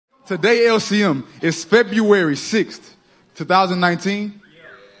Today, LCM, is February 6th, 2019.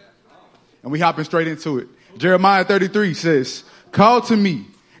 And we hopping straight into it. Jeremiah 33 says, call to me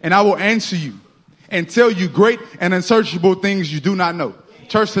and I will answer you and tell you great and unsearchable things you do not know.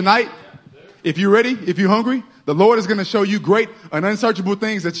 Church, tonight, if you're ready, if you're hungry, the Lord is going to show you great and unsearchable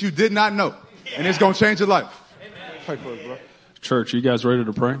things that you did not know. And it's going to change your life. Pray for us, bro. Church, you guys ready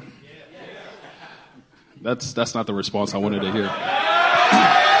to pray? That's not the response I wanted to hear.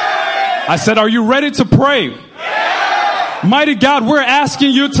 I said, are you ready to pray? Mighty God, we're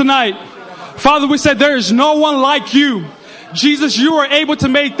asking you tonight. Father, we said there is no one like you. Jesus, you are able to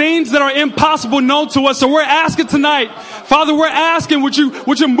make things that are impossible known to us. So we're asking tonight, Father, we're asking, would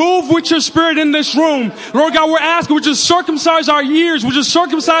you move with your spirit in this room? Lord God, we're asking, would you circumcise our ears? Would you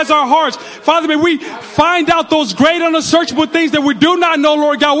circumcise our hearts? Father, may we find out those great unsearchable things that we do not know,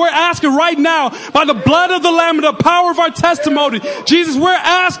 Lord God. We're asking right now, by the blood of the Lamb and the power of our testimony, Jesus, we're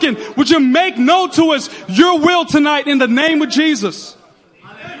asking, would you make known to us your will tonight in the name of Jesus?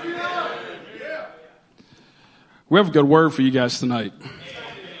 We have a good word for you guys tonight.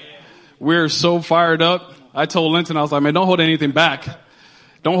 We're so fired up. I told Linton, I was like, man, don't hold anything back.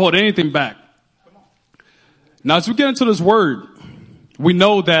 Don't hold anything back. Now, as we get into this word, we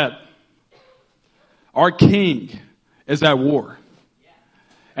know that our king is at war.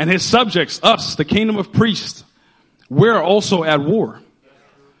 And his subjects, us, the kingdom of priests, we're also at war.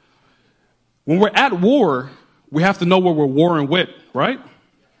 When we're at war, we have to know what we're warring with, right?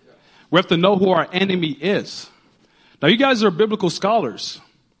 We have to know who our enemy is. Now, you guys are biblical scholars.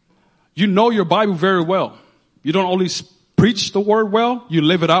 You know your Bible very well. You don't only preach the word well, you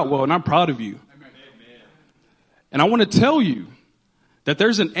live it out well, and I'm proud of you. Amen. And I want to tell you that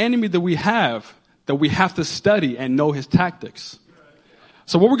there's an enemy that we have to study and know his tactics.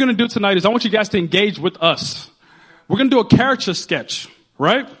 So what we're going to do tonight is I want you guys to engage with us. We're going to do a character sketch,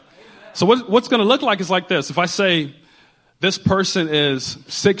 right? So what's going to look like is like this. If I say this person is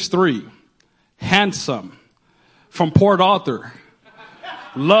 6'3", handsome, from Port Arthur,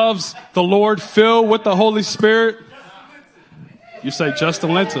 loves the Lord, filled with the Holy Spirit. You say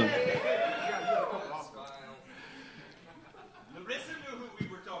Justin Linton.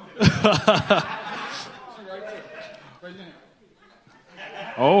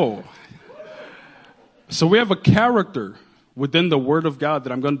 Oh. So we have a character within the Word of God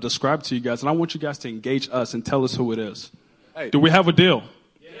that I'm going to describe to you guys, and I want you guys to engage us and tell us who it is. Hey. Do we have a deal?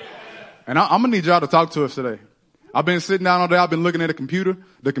 Yeah. And I'm going to need y'all to talk to us today. I've been sitting down all day. I've been looking at the computer.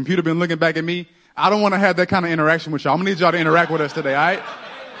 The computer been looking back at me. I don't want to have that kind of interaction with y'all. I'm going to need y'all to interact with us today, all right?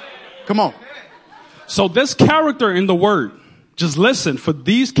 Come on. So this character in the Word, just listen for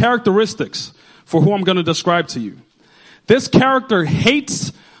these characteristics for who I'm going to describe to you. This character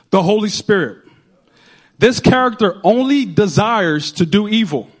hates the Holy Spirit. This character only desires to do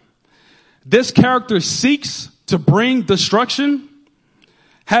evil. This character seeks to bring destruction,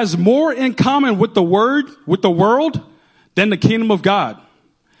 has more in common with the world than the kingdom of God.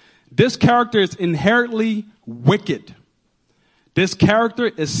 This character is inherently wicked. This character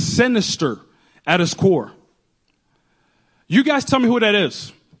is sinister at its core. You guys tell me who that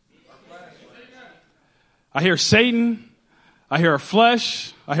is. I hear Satan. I hear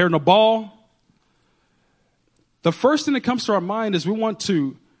flesh. I hear Nabal. The first thing that comes to our mind is we want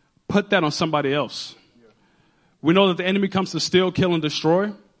to put that on somebody else. We know that the enemy comes to steal, kill, and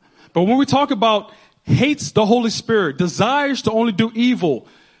destroy. But when we talk about hates the Holy Spirit, desires to only do evil,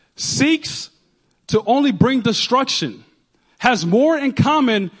 seeks to only bring destruction, has more in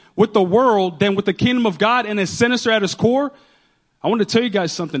common with the world than with the kingdom of God, and is sinister at its core, I want to tell you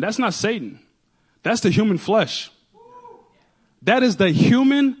guys something. That's not Satan. That's the human flesh. That is the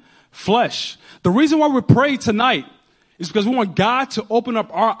human flesh. The reason why we pray tonight is because we want God to open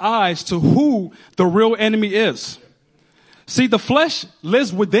up our eyes to who the real enemy is. See, the flesh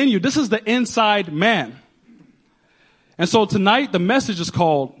lives within you. This is the inside man. And so tonight, the message is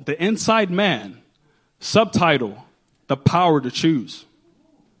called The Inside Man. Subtitle, The Power to Choose.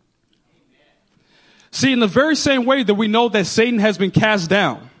 See, in the very same way that we know that Satan has been cast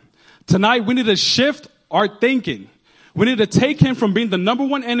down, tonight we need to shift our thinking. We need to take him from being the number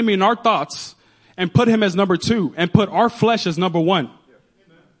one enemy in our thoughts and put him as number two, and put our flesh as number one.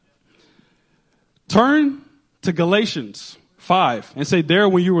 Turn to Galatians 5 and say, there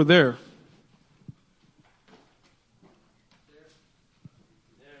when you were there.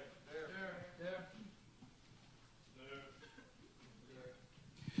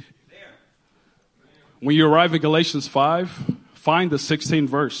 When you arrive at Galatians 5, find the 16th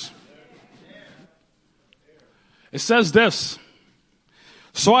verse. It says this: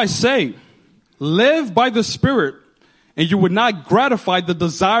 so I say, live by the Spirit, and you would not gratify the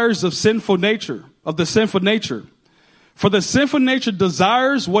desires of the sinful nature. For the sinful nature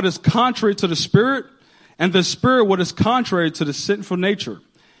desires what is contrary to the Spirit, and the Spirit what is contrary to the sinful nature.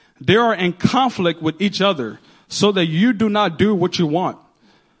 They are in conflict with each other, so that you do not do what you want.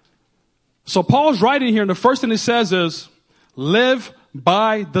 So Paul's writing here, and the first thing he says is, live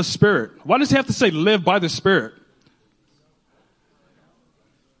by the Spirit. Why does he have to say live by the Spirit?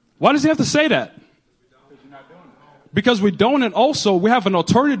 Why does he have to say that? Because we don't, and also we have an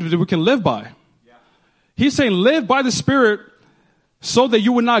alternative that we can live by. He's saying live by the Spirit so that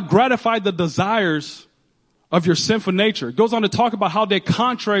you would not gratify the desires of your sinful nature. It goes on to talk about how they're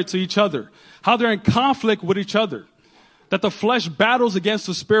contrary to each other, how they're in conflict with each other, that the flesh battles against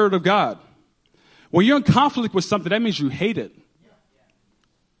the Spirit of God. When you're in conflict with something, that means you hate it.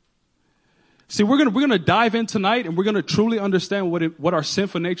 See, we're gonna dive in tonight, and we're gonna truly understand what our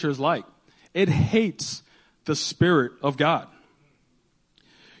sinful nature is like. It hates the Spirit of God.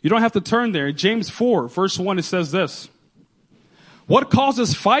 You don't have to turn there. In James 4, verse 1, it says this: what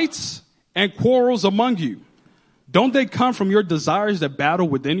causes fights and quarrels among you? Don't they come from your desires that battle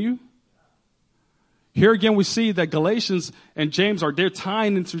within you? Here again, we see that Galatians and James they're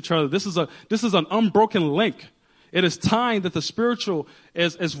tying into each other. This is an unbroken link. It is tying that the spiritual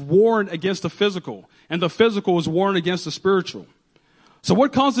is warring against the physical, and the physical is warring against the spiritual. So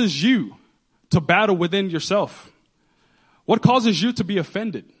what causes you to battle within yourself? What causes you to be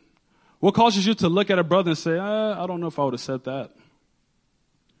offended? What causes you to look at a brother and say, I don't know if I would have said that?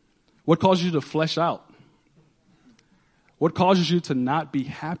 What causes you to flesh out? What causes you to not be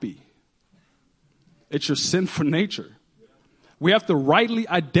happy? It's your sinful nature. We have to rightly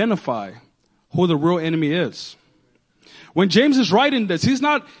identify who the real enemy is. When James is writing this, he's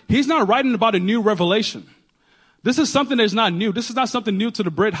not writing about a new revelation. This is something that's not new. This is not something new to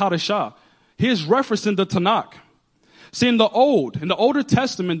the Brit Hadashah. He is referencing the Tanakh. See, in the Older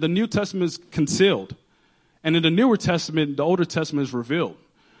Testament, the New Testament is concealed. And in the Newer Testament, the Older Testament is revealed.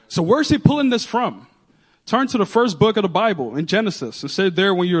 So where's he pulling this from? Turn to the first book of the Bible in Genesis and say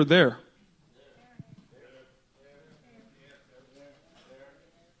there when you're there.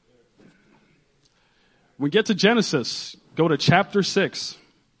 When we get to Genesis, go to chapter 6.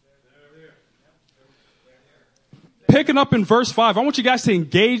 Picking up in verse 5, I want you guys to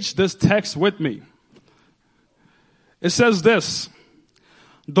engage this text with me. It says this: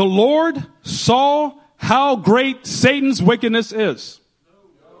 the Lord saw how great Satan's wickedness is.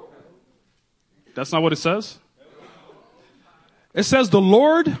 That's not what it says. It says the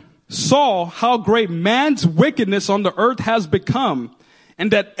Lord saw how great man's wickedness on the earth has become,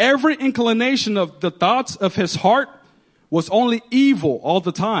 and that every inclination of the thoughts of his heart was only evil all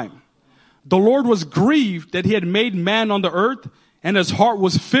the time. The Lord was grieved that he had made man on the earth, and his heart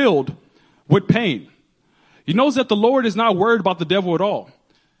was filled with pain. You notice that the Lord is not worried about the devil at all.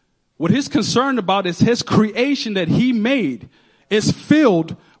 What he's concerned about is his creation that he made is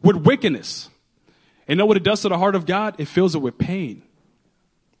filled with wickedness. And you know what it does to the heart of God? It fills it with pain.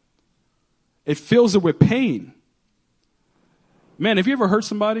 It fills it with pain. Man, have you ever hurt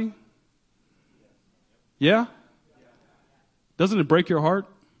somebody? Yeah? Doesn't it break your heart?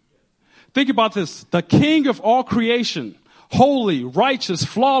 Think about this. The King of all creation, holy, righteous,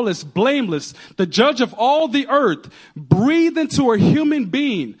 flawless, blameless, the judge of all the earth, breathed into a human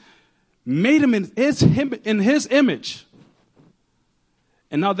being, made him in his image.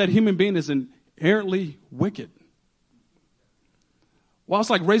 And now that human being is inherently wicked. Well, it's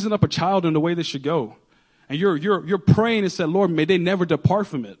like raising up a child in the way they should go. And you're praying and said, Lord, may they never depart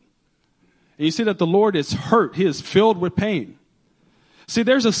from it. And you see that the Lord is hurt. He is filled with pain. See,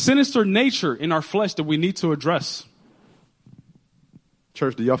 there's a sinister nature in our flesh that we need to address.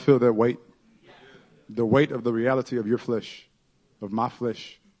 Church, do y'all feel that weight? The weight of the reality of your flesh, of my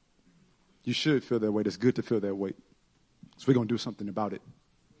flesh. You should feel that weight. It's good to feel that weight. So we're going to do something about it.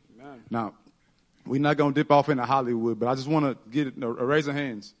 Amen. Now, we're not going to dip off into Hollywood, but I just want to get a raise of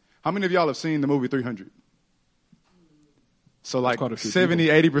hands. How many of y'all have seen the movie 300? So like 70,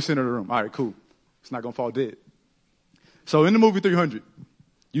 80% of the room. All right, cool. It's not going to fall dead. So in the movie 300,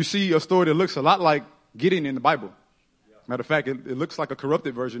 you see a story that looks a lot like Gideon in the Bible. Matter of fact, it looks like a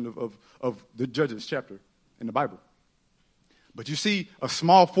corrupted version of the Judges chapter in the Bible. But you see a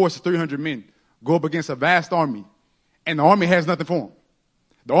small force of 300 men go up against a vast army, and the army has nothing for them.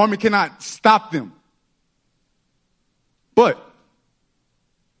 The army cannot stop them. But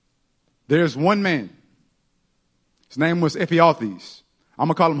there's one man. His name was Ephialtes. I'm going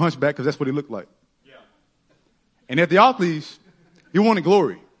to call him Hunchback because that's what he looked like. Yeah. And Ephialtes, he wanted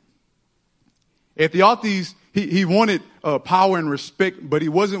glory. Ephialtes, he wanted power and respect, but he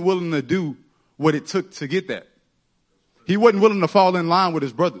wasn't willing to do what it took to get that. He wasn't willing to fall in line with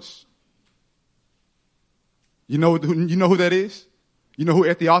his brothers. You know who that is? You know who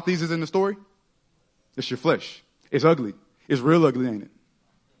Ethiopies is in the story? It's your flesh. It's ugly. It's real ugly, ain't it?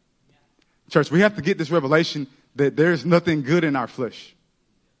 Church, we have to get this revelation that there's nothing good in our flesh.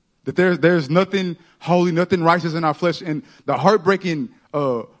 That there's nothing holy, nothing righteous in our flesh. And the heartbreaking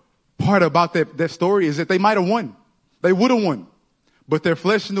part about that story is that they might have won. They would have won. But their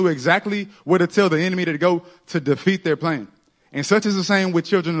flesh knew exactly where to tell the enemy to go to defeat their plan. And such is the same with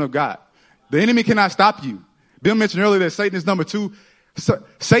children of God. The enemy cannot stop you. Bill mentioned earlier that Satan is number 2.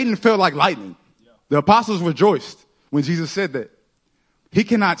 Satan felt like lightning. The apostles rejoiced when Jesus said that. He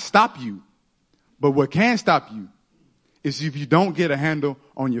cannot stop you. But what can stop you is if you don't get a handle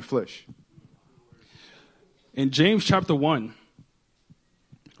on your flesh. In James chapter 1,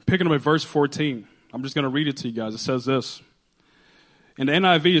 picking up at verse 14, I'm just going to read it to you guys. It says this. In the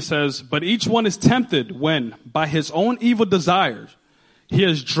NIV, it says, but each one is tempted when, by his own evil desires, he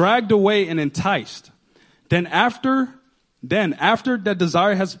is dragged away and enticed. Then after that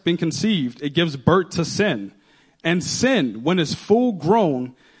desire has been conceived, it gives birth to sin. And sin, when it's full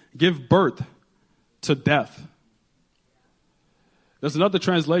grown, gives birth to death. There's another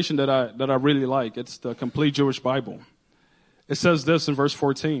translation that I really like. It's the Complete Jewish Bible. It says this in verse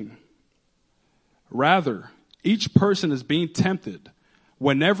 14. Rather, each person is being tempted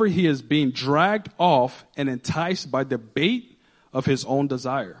whenever he is being dragged off and enticed by the bait of his own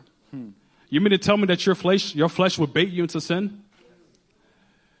desire. You mean to tell me that your flesh would bait you into sin?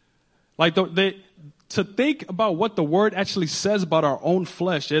 Like to think about what the word actually says about our own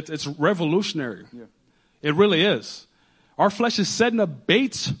flesh, it's revolutionary. Yeah. It really is. Our flesh is setting up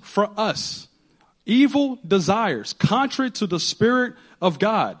baits for us. Evil desires, contrary to the Spirit of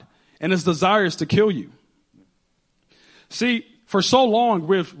God, and his desires to kill you. See, for so long,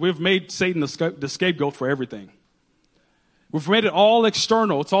 we've made Satan the scapegoat for everything. We've made it all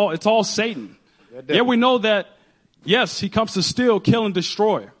external. It's all Satan. Yeah, we know that, yes, he comes to steal, kill, and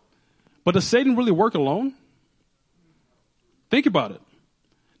destroy. But does Satan really work alone? Think about it.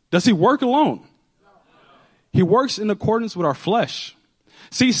 Does he work alone? He works in accordance with our flesh.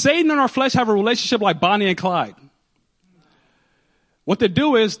 See, Satan and our flesh have a relationship like Bonnie and Clyde. What they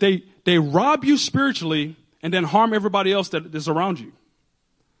do is they rob you spiritually and then harm everybody else that is around you.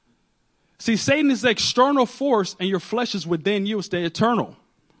 See, Satan is the external force and your flesh is within you. It's the eternal.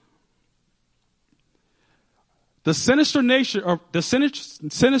 The sinister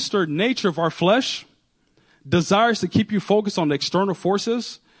nature of our flesh desires to keep you focused on the external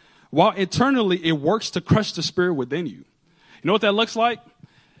forces, while internally it works to crush the spirit within you. You know what that looks like?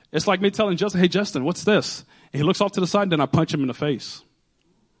 It's like me telling Justin, hey, Justin, what's this? And he looks off to the side and then I punch him in the face.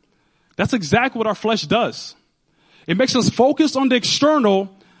 That's exactly what our flesh does. It makes us focus on the external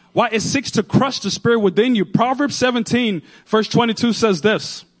while it seeks to crush the spirit within you. Proverbs 17, verse 22 says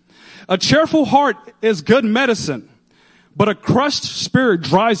this. A cheerful heart is good medicine, but a crushed spirit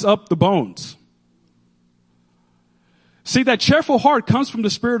dries up the bones. See, that cheerful heart comes from the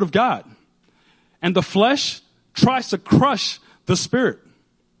Spirit of God. And the flesh tries to crush the spirit.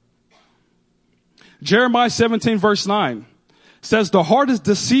 Jeremiah 17, verse 9 says, the heart is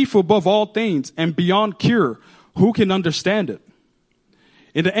deceitful above all things and beyond cure. Who can understand it?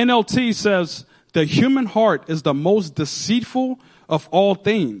 In the NLT says, the human heart is the most deceitful of all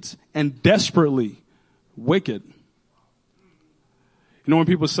things and desperately wicked. You know when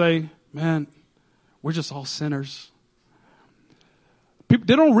people say, man, we're just all sinners. People,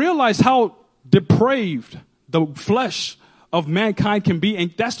 they don't realize how depraved the flesh of mankind can be.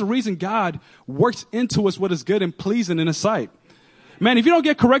 And that's the reason God works into us what is good and pleasing in his sight. Man, if you don't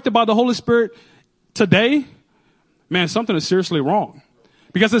get corrected by the Holy Spirit today, man, something is seriously wrong.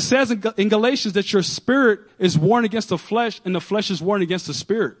 Because it says in Galatians that your spirit is warring against the flesh and the flesh is warring against the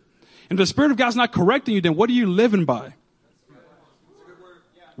spirit. And if the Spirit of God's not correcting you, then what are you living by?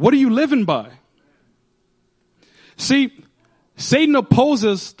 What are you living by? See, Satan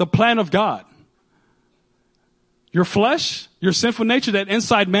opposes the plan of God. Your flesh, your sinful nature, that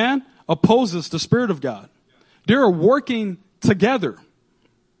inside man, opposes the Spirit of God. They are working together.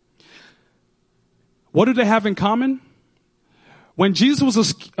 What do they have in common? When Jesus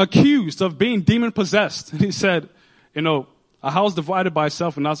was accused of being demon possessed, he said, a house divided by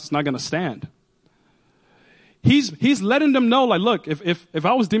itself and it's not going to stand. He's letting them know, like, look, if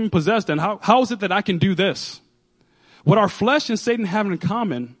I was demon possessed, then how is it that I can do this? What our flesh and Satan have in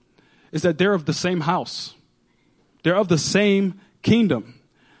common is that they're of the same house. They're of the same kingdom.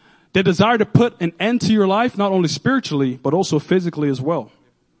 They desire to put an end to your life, not only spiritually, but also physically as well.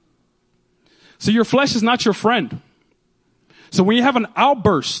 So your flesh is not your friend. So when you have an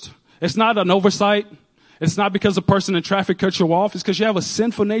outburst, it's not an oversight. It's not because a person in traffic cut you off. It's because you have a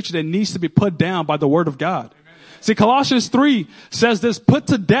sinful nature that needs to be put down by the word of God. See, Colossians 3 says this, put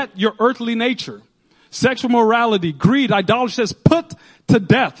to death your earthly nature. Sexual morality, greed, idolatry says put to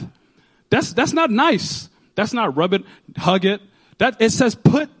death. That's not nice. That's not rub it, hug it. It says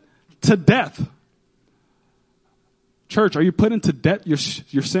put to death. Church, are you putting to death your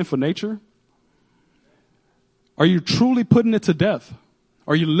sinful nature? Are you truly putting it to death?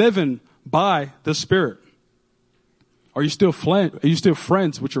 Are you living by the Spirit? Are you still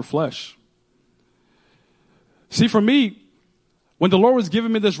friends with your flesh? See, for me, when the Lord was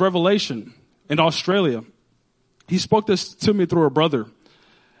giving me this revelation in Australia, he spoke this to me through a brother.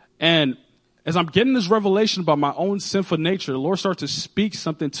 And as I'm getting this revelation about my own sinful nature, the Lord started to speak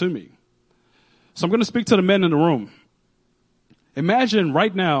something to me. So I'm going to speak to the men in the room. Imagine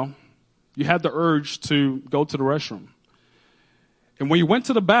right now you had the urge to go to the restroom. And when you went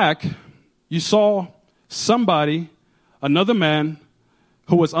to the back, you saw somebody, another man,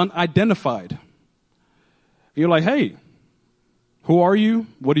 who was unidentified. You're like, hey, who are you?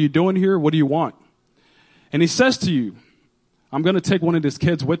 What are you doing here? What do you want? And he says to you, I'm going to take one of these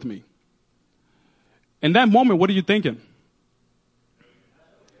kids with me. In that moment, what are you thinking?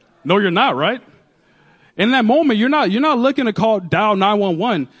 No, you're not, right? In that moment, you're not looking to dial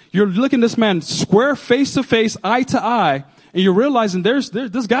 911. You're looking this man square face to face, eye to eye, and you're realizing this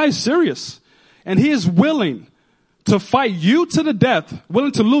guy is serious. And he is willing to fight you to the death,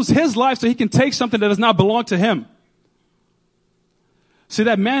 willing to lose his life so he can take something that does not belong to him. See,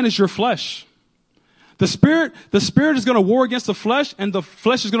 that man is your flesh. The spirit is going to war against the flesh, and the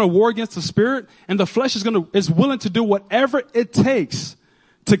flesh is going to war against the spirit, and the flesh is willing to do whatever it takes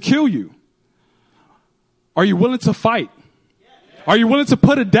to kill you. Are you willing to fight? Are you willing to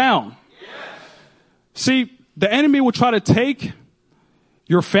put it down? See, the enemy will try to take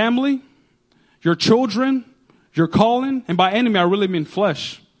your family, your children, your calling, and by enemy, I really mean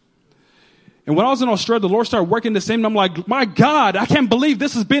flesh. And when I was in Australia, the Lord started working the same, and I'm like, my God, I can't believe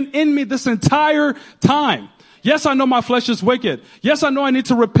this has been in me this entire time. Yes, I know my flesh is wicked. Yes, I know I need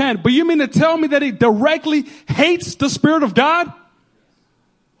to repent. But you mean to tell me that he directly hates the Spirit of God?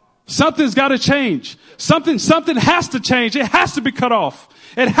 Something's got to change. Something has to change. It has to be cut off.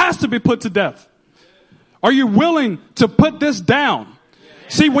 It has to be put to death. Are you willing to put this down?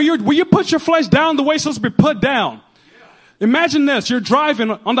 See, when you put your flesh down the way it's supposed to be put down. Imagine this. You're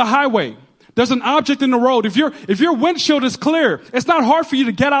driving on the highway. There's an object in the road. If your windshield is clear, it's not hard for you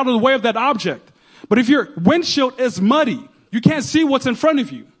to get out of the way of that object. But if your windshield is muddy, you can't see what's in front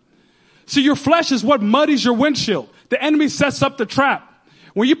of you. See, your flesh is what muddies your windshield. The enemy sets up the trap.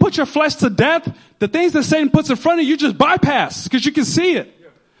 When you put your flesh to death, the things that Satan puts in front of you, you just bypass because you can see it.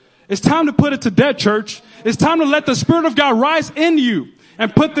 It's time to put it to death, church. It's time to let the Spirit of God rise in you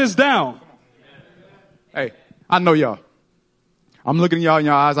and put this down. Hey, I know y'all. I'm looking at y'all in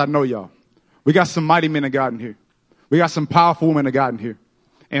your eyes. I know y'all. We got some mighty men of God in here. We got some powerful women of God in here.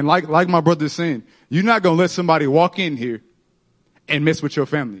 And like my brother is saying, you're not going to let somebody walk in here and mess with your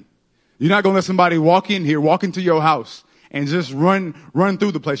family. You're not going to let somebody walk in here, walk into your house and just run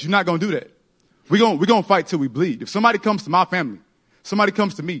through the place. You're not going to do that. We're going to fight till we bleed. If somebody comes to my family, somebody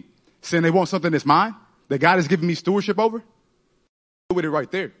comes to me saying they want something that's mine, that God has given me stewardship over, deal with it right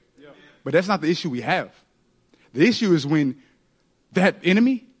there. Yeah. But that's not the issue we have. The issue is when that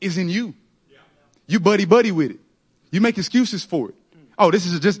enemy is in you. Yeah. You buddy with it. You make excuses for it. Oh, it's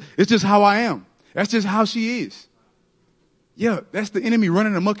just how I am. That's just how she is. Yeah, that's the enemy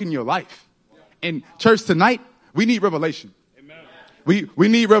running amok in your life. And church, tonight, we need revelation. Amen. We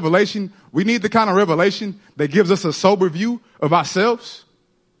need revelation. We need the kind of revelation that gives us a sober view of ourselves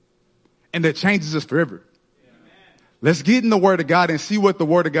and that changes us forever. Amen. Let's get in the Word of God and see what the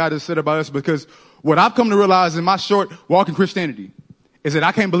Word of God has said about us, because what I've come to realize in my short walk in Christianity is that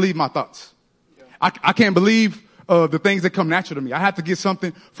I can't believe my thoughts. Yeah. I can't believe the things that come natural to me. I have to get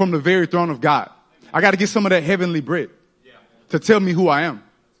something from the very throne of God. Amen. I got to get some of that heavenly bread to tell me who I am.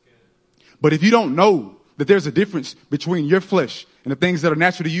 But if you don't know that there's a difference between your flesh and the things that are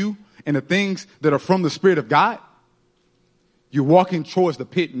natural to you and the things that are from the Spirit of God, you're walking towards the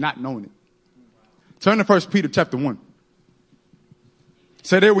pit not knowing it. Turn to 1 Peter chapter 1.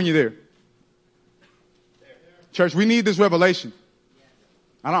 Say there when you're there. Church, we need this revelation.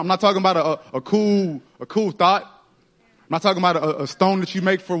 I'm not talking about a cool thought. I'm not talking about a stone that you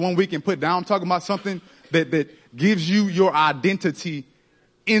make for 1 week and put down. I'm talking about something that gives you your identity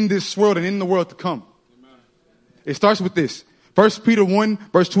in this world and in the world to come. Amen. It starts with this. 1 Peter 1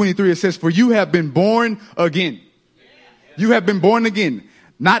 verse 23, it says, "For you have been born again." You have been born again,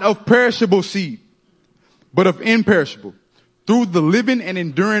 not of perishable seed, but of imperishable, through the living and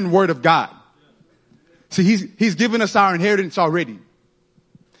enduring word of God. See, he's given us our inheritance already.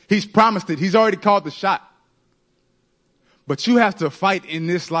 He's promised it. He's already called the shot. But you have to fight in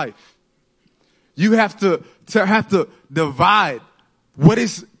this life. You have to divide what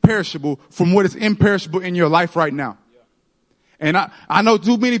is perishable from what is imperishable in your life right now. And I know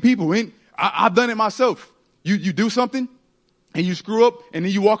too many people, and I've done it myself. You do something and you screw up, and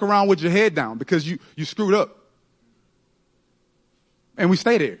then you walk around with your head down because you screwed up. And we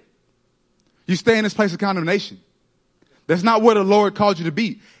stay there. You stay in this place of condemnation. That's not what the Lord called you to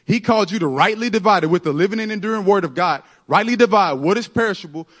be. He called you to rightly divide it with the living and enduring word of God. Rightly divide what is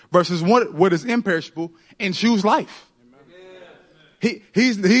perishable versus what is imperishable, and choose life.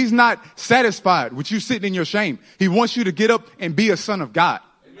 He's not satisfied with you sitting in your shame. He wants you to get up and be a son of God.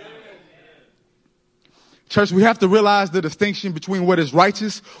 Amen. Church, we have to realize the distinction between what is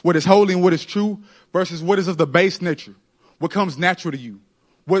righteous, what is holy, and what is true versus what is of the base nature. What comes natural to you.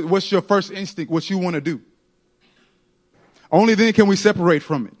 What's your first instinct, what you want to do. Only then can we separate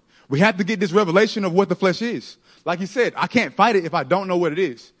from it. We have to get this revelation of what the flesh is. Like he said, I can't fight it if I don't know what it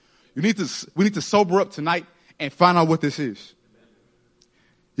is. We need to sober up tonight and find out what this is.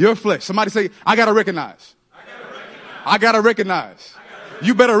 Your flesh. Somebody say, I got to recognize. I got to recognize.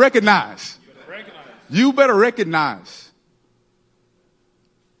 You better recognize. You better recognize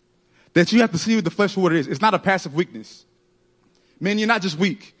that you have to see with the flesh for what it is. It's not a passive weakness. Man, you're not just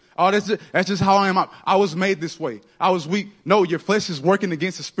weak. Oh, that's just how I am. I was made this way. I was weak. No, your flesh is working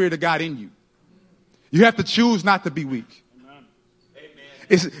against the Spirit of God in you. You have to choose not to be weak.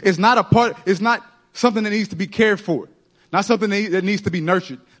 Amen. It's not something that needs to be cared for. Not something that needs to be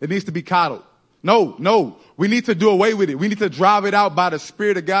nurtured. It needs to be coddled. No. We need to do away with it. We need to drive it out by the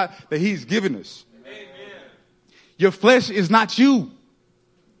Spirit of God that He's given us. Amen. Your flesh is not you.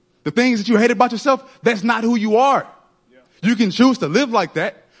 The things that you hate about yourself, that's not who you are. Yeah. You can choose to live like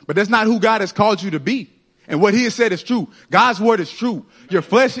that, but that's not who God has called you to be. And what He has said is true. God's word is true. Your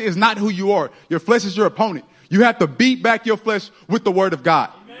flesh is not who you are. Your flesh is your opponent. You have to beat back your flesh with the word of God.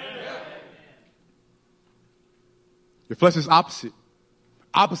 Your flesh is opposite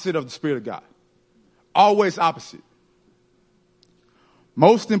of the Spirit of God. Always opposite.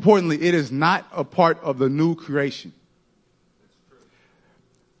 Most importantly, it is not a part of the new creation.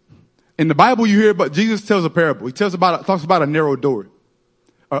 In the Bible, you hear about, Jesus tells a parable. He talks about a narrow door,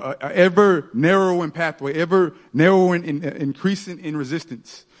 a ever narrowing pathway, ever narrowing, increasing in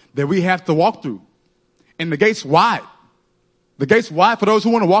resistance that we have to walk through. And the gate's wide. The gate's wide for those who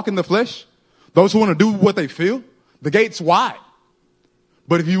want to walk in the flesh, those who want to do what they feel. The gate's wide.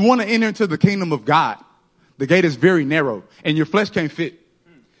 But if you want to enter into the kingdom of God, the gate is very narrow and your flesh can't fit.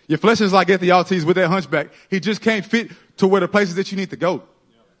 Your flesh is like Ethiotes with that hunchback. He just can't fit to where the places that you need to go.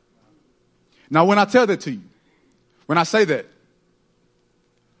 Now, when I tell that to you, when I say that,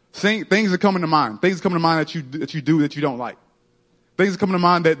 things are coming to mind. Things are coming to mind that you do that you don't like. Things are coming to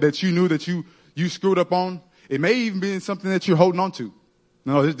mind that you knew that you screwed up on. It may even be something that you're holding on to.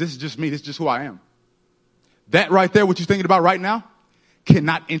 No, this is just me. This is just who I am. That right there, what you're thinking about right now,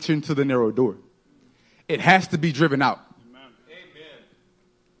 cannot enter into the narrow door. It has to be driven out. Amen.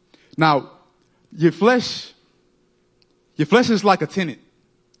 Now, your flesh is like a tenant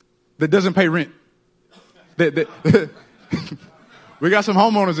that doesn't pay rent. We got some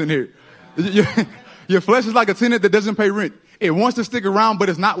homeowners in here. Your flesh is like a tenant that doesn't pay rent. It wants to stick around, but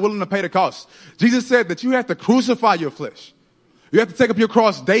it's not willing to pay the cost. Jesus said that you have to crucify your flesh. You have to take up your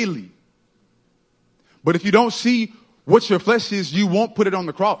cross daily. But if you don't see what your flesh is, you won't put it on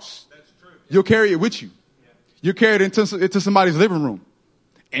the cross. That's true. You'll carry it with you. Yeah. You'll carry it into somebody's living room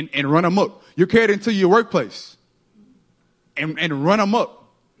and run amok. You'll carry it into your workplace and run amok.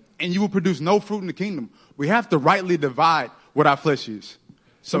 And you will produce no fruit in the kingdom. We have to rightly divide what our flesh is.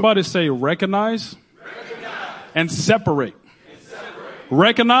 Somebody say recognize and separate.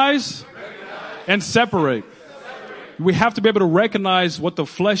 Recognize and separate. We have to be able to recognize what the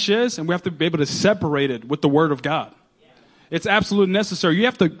flesh is, and we have to be able to separate it with the word of God. It's absolutely necessary. You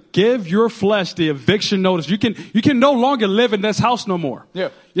have to give your flesh the eviction notice. You can no longer live in this house no more. Yeah.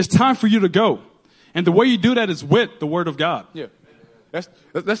 It's time for you to go. And the way you do that is with the word of God. Yeah. That's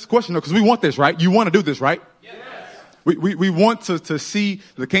the question, though, because we want this, right? You want to do this, right? Yes. We want to see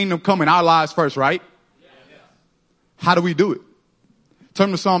the kingdom come in our lives first, right? Yes. How do we do it?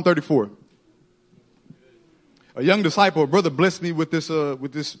 Turn to Psalm 34. A young disciple, a brother, blessed me with this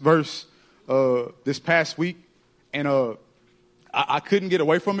verse this past week, and I couldn't get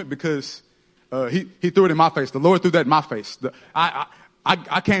away from it because he threw it in my face. The Lord threw that in my face.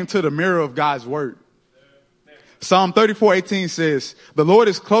 I came to the mirror of God's word. Psalm 34:18 says, "The Lord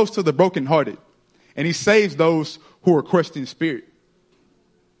is close to the brokenhearted, and He saves those who are crushed in spirit."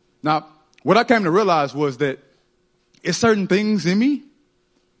 Now, what I came to realize was that it's certain things in me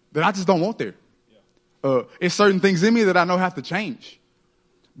that I just don't want there. It's certain things in me that I know have to change.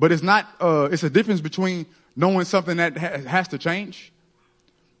 But it's not, it's a difference between knowing something that has to change,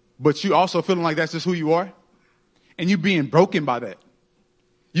 but you also feeling like that's just who you are, and you being broken by that.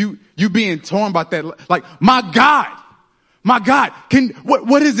 You being torn by that. Like, my God,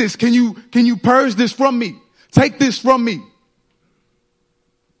 what is this? Can you purge this from me? Take this from me.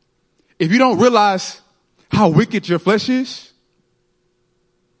 If you don't realize how wicked your flesh is,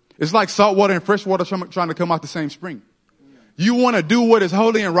 it's like salt water and fresh water trying to come out the same spring. You want to do what is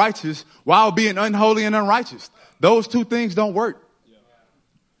holy and righteous while being unholy and unrighteous. Those two things don't work.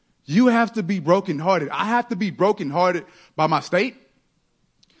 You have to be brokenhearted. I have to be brokenhearted by my state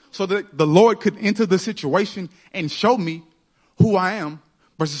so that the Lord could enter the situation and show me who I am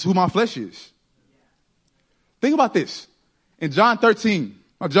versus who my flesh is. Think about this. In John 12, turn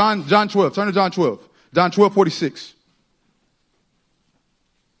to John 12, John 12:46.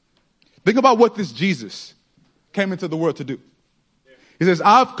 Think about what this Jesus came into the world to do. He says,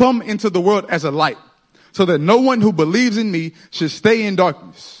 I've come into the world as a light so that no one who believes in me should stay in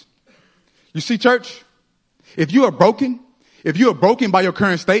darkness. You see, church, if you are broken by your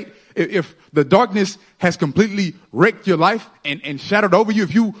current state, if the darkness has completely wrecked your life and shattered over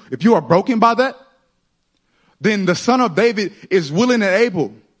you, if you are broken by that, then the Son of David is willing and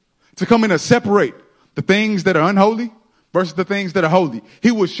able to come in and separate the things that are unholy versus the things that are holy. He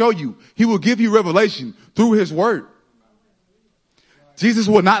will show you. He will give you revelation through his word. Jesus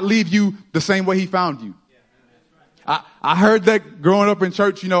will not leave you the same way he found you. I heard that growing up in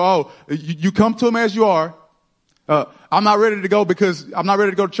church, you come to him as you are. I'm not ready to go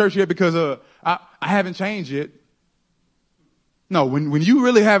to church yet because I haven't changed yet. No, when you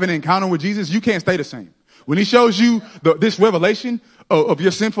really have an encounter with Jesus, you can't stay the same. When he shows you this revelation of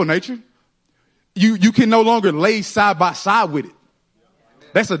your sinful nature, you can no longer lay side by side with it.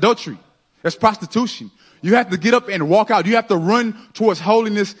 That's adultery. That's prostitution. You have to get up and walk out. You have to run towards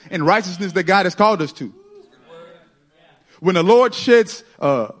holiness and righteousness that God has called us to. When the Lord sheds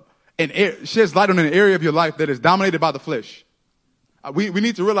light on an area of your life that is dominated by the flesh, we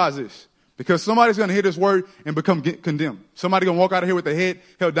need to realize this, because somebody's going to hear this word and become condemned. Somebody's going to walk out of here with their head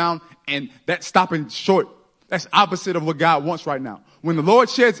held down, and that's stopping short. That's opposite of what God wants right now. When the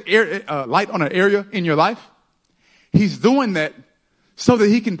Lord sheds light on an area in your life, he's doing that so that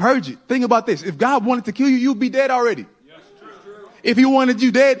he can purge it. Think about this. If God wanted to kill you, you'd be dead already. Yes, true. If he wanted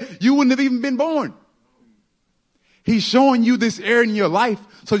you dead, you wouldn't have even been born. He's showing you this area in your life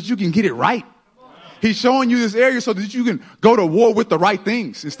so that you can get it right. He's showing you this area so that you can go to war with the right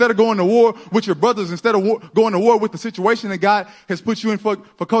things. Instead of going to war with your brothers, instead of going to war with the situation that God has put you in for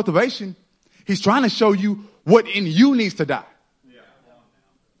cultivation, he's trying to show you what in you needs to die. Yeah.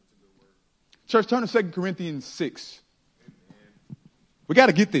 Church, turn to 2 Corinthians 6. We got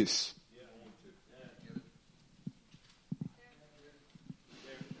to get this.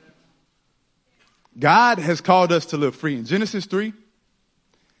 God has called us to live free. In Genesis 3,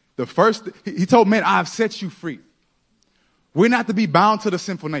 he told man, I have set you free. We're not to be bound to the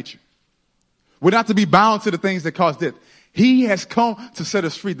sinful nature. We're not to be bound to the things that cause death. He has come to set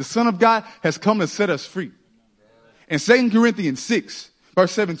us free. The Son of God has come to set us free. In 2 Corinthians 6,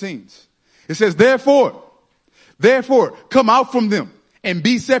 verse 17, it says, Therefore, come out from them and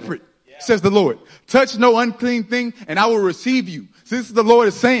be separate, says the Lord. Touch no unclean thing, and I will receive you. This is the Lord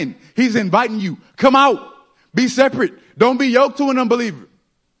is saying. He's inviting you. Come out. Be separate. Don't be yoked to an unbeliever.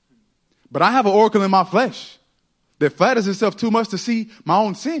 But I have an oracle in my flesh that flatters itself too much to see my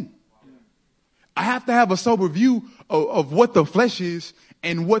own sin. I have to have a sober view of what the flesh is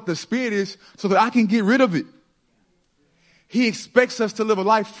and what the spirit is so that I can get rid of it. He expects us to live a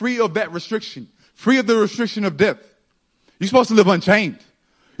life free of that restriction, free of the restriction of death. You're supposed to live unchained.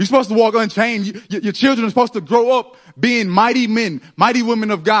 You're supposed to walk unchained. Your children are supposed to grow up being mighty men, mighty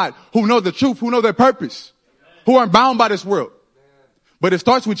women of God who know the truth, who know their purpose, who aren't bound by this world. But it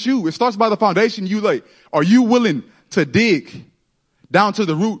starts with you. It starts by the foundation you lay. Are you willing to dig down to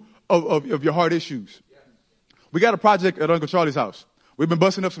the root of your heart issues? We got a project at Uncle Charlie's house. We've been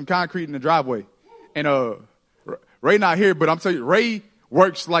busting up some concrete in the driveway. And Ray not here, but I'm telling you, Ray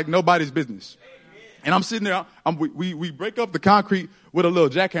works like nobody's business. And I'm sitting there, we break up the concrete with a little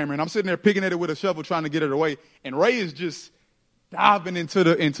jackhammer, and I'm sitting there picking at it with a shovel trying to get it away. And Ray is just diving into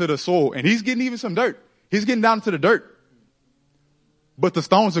the soil, and he's getting even some dirt. He's getting down into the dirt. But the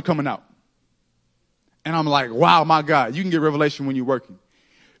stones are coming out. And I'm like, wow, my God, you can get revelation when you're working.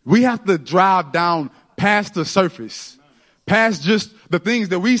 We have to drive down past the surface, past just the things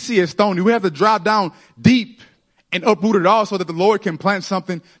that we see as stony. We have to drive down deep and uproot it all so that the Lord can plant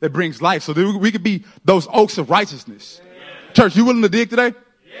something that brings life. So that we could be those oaks of righteousness. Amen. Church, you willing to dig today?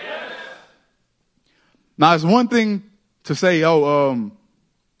 Yes. Now, it's one thing to say, I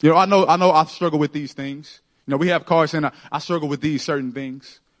know I struggle with these things. We have cars and I struggle with these certain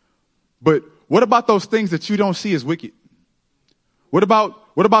things. But what about those things that you don't see as wicked? What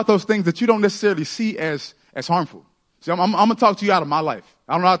about those things that you don't necessarily see as harmful? See, I'm going to talk to you out of my life.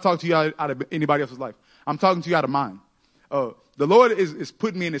 I don't know how to talk to you out of anybody else's life. I'm talking to you out of mine. The Lord is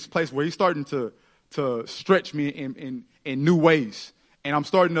putting me in this place where he's starting to stretch me in new ways. And I'm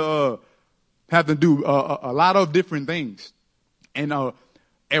starting to have to do a lot of different things. And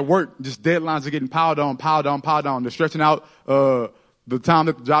at work, just deadlines are getting piled on. They're stretching out the time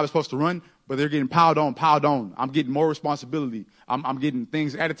that the job is supposed to run, but they're getting piled on. I'm getting more responsibility. I'm getting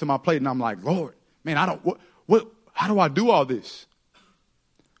things added to my plate, and I'm like, Lord, man, how do I do all this?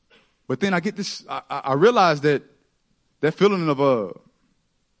 But then I get this, I realize that feeling of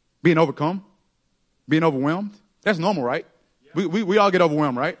being overcome, being overwhelmed, that's normal, right? We all get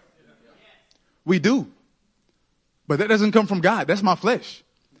overwhelmed, right? We do. But that doesn't come from God. That's my flesh.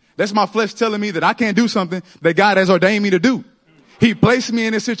 That's my flesh telling me that I can't do something that God has ordained me to do. He placed me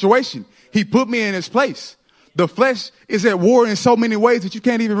in this situation. He put me in this place. The flesh is at war in so many ways that you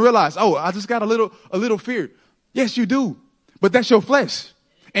can't even realize, oh, I just got a little fear. Yes, you do. But that's your flesh.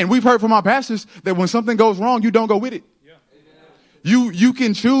 And we've heard from our pastors that when something goes wrong, you don't go with it. Yeah. You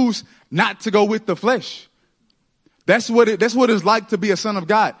can choose not to go with the flesh. That's what it's like to be a son of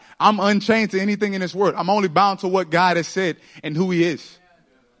God. I'm unchained to anything in this world. I'm only bound to what God has said and who he is.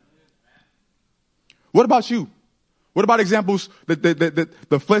 What about you? What about examples that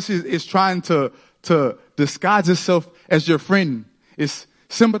the flesh is trying to disguise itself as your friend, is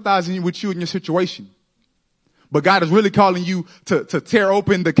sympathizing with you in your situation? But God is really calling you to tear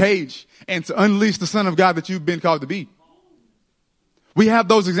open the cage and to unleash the Son of God that you've been called to be. We have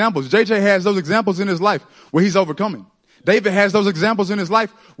those examples. JJ has those examples in his life where he's overcoming. David has those examples in his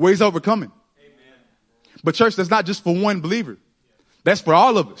life where he's overcoming. Amen. But church, that's not just for one believer. That's for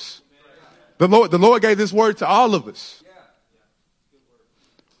all of us. The Lord gave this word to all of us.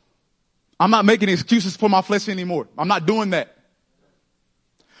 I'm not making excuses for my flesh anymore. I'm not doing that.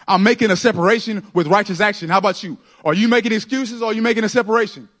 I'm making a separation with righteous action. How about you? Are you making excuses or are you making a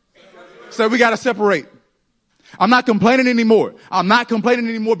separation? So we got to separate. I'm not complaining anymore. I'm not complaining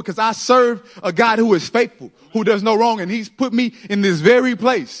anymore because I serve a God who is faithful, who does no wrong. And he's put me in this very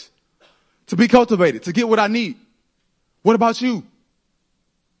place to be cultivated, to get what I need. What about you?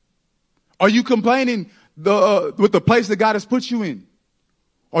 Are you complaining with the place that God has put you in?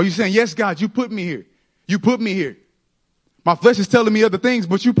 Or are you saying, yes, God, you put me here. You put me here. My flesh is telling me other things,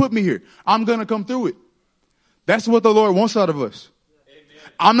 but you put me here. I'm going to come through it. That's what the Lord wants out of us.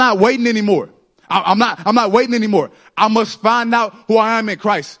 Amen. I'm not waiting anymore. I'm not waiting anymore. I must find out who I am in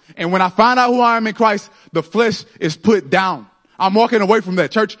Christ. And when I find out who I am in Christ, the flesh is put down. I'm walking away from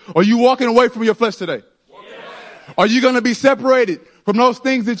that. Church, are you walking away from your flesh today? Yes. Are you going to be separated from those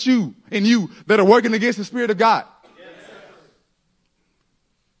things that that are working against the Spirit of God? Yes.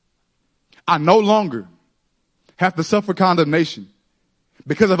 I no longer have to suffer condemnation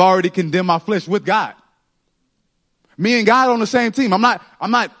because I've already condemned my flesh with God. Me and God on the same team. I'm not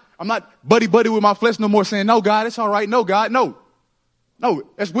buddy with my flesh no more saying, no, God, it's all right. No, God, no. No,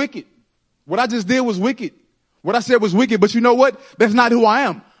 that's wicked. What I just did was wicked. What I said was wicked, but you know what? That's not who I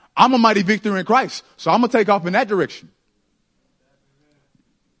am. I'm a mighty victor in Christ. So I'm going to take off in that direction.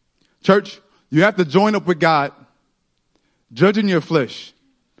 Church, you have to join up with God, judging your flesh,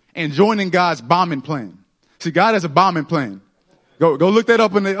 and joining God's bombing plan. See, God has a bombing plan. Go look that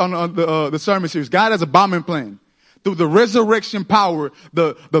up on the sermon series. God has a bombing plan. Through the resurrection power,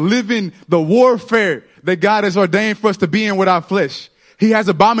 the warfare that God has ordained for us to be in with our flesh. He has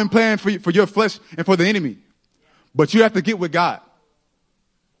a bombing plan for your flesh and for the enemy. But you have to get with God.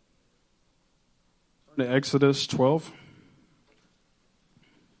 Exodus 12.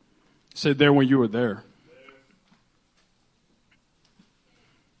 It said there when you were there.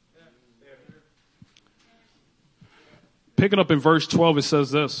 Picking up in verse 12, it says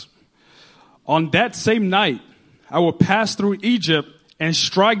this. On that same night, I will pass through Egypt and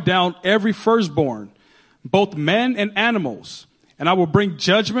strike down every firstborn, both men and animals, and I will bring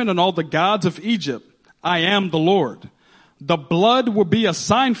judgment on all the gods of Egypt. I am the Lord. The blood will be a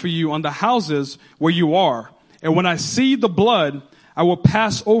sign for you on the houses where you are. And when I see the blood, I will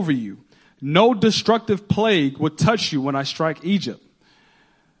pass over you. No destructive plague will touch you when I strike Egypt.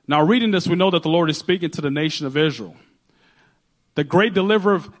 Now, reading this, we know that the Lord is speaking to the nation of Israel. The great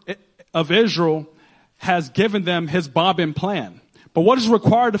deliverer of Israel has given them his bombing plan. But what is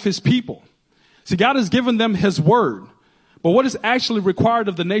required of his people? See, God has given them his word. But what is actually required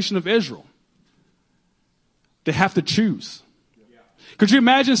of the nation of Israel? They have to choose. Could you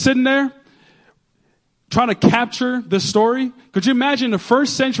imagine sitting there trying to capture this story? Could you imagine in the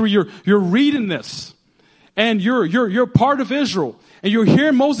first century you're reading this and you're part of Israel and you're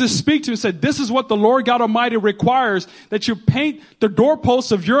hearing Moses speak to you and say, this is what the Lord God Almighty requires, that you paint the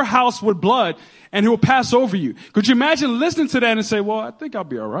doorposts of your house with blood and he will pass over you. Could you imagine listening to that and say, well, I think I'll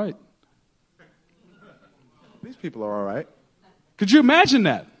be all right. These people are all right. Could you imagine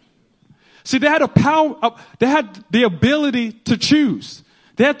that? See, they had they had the ability to choose.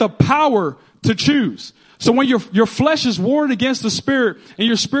 They had the power to choose. So when your flesh is warring against the spirit and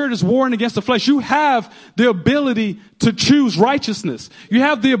your spirit is warring against the flesh, you have the ability to choose righteousness. You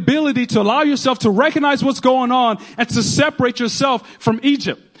have the ability to allow yourself to recognize what's going on and to separate yourself from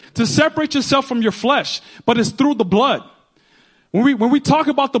Egypt, to separate yourself from your flesh. But it's through the blood. When we talk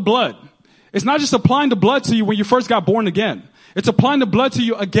about the blood, it's not just applying the blood to you when you first got born again. It's applying the blood to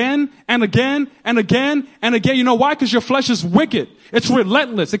you again and again and again and again. You know why? Because your flesh is wicked. It's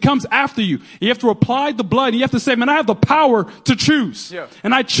relentless. It comes after you. You have to apply the blood. And you have to say, man, I have the power to choose. Yeah.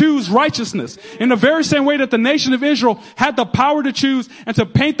 And I choose righteousness. In the very same way that the nation of Israel had the power to choose and to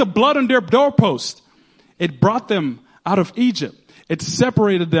paint the blood on their doorpost, it brought them out of Egypt. It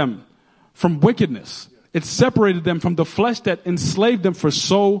separated them from wickedness. It separated them from the flesh that enslaved them for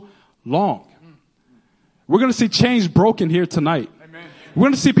so long. We're going to see chains broken here tonight. Amen. We're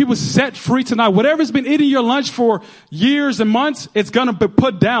going to see people set free tonight. Whatever's been eating your lunch for years and months, it's going to be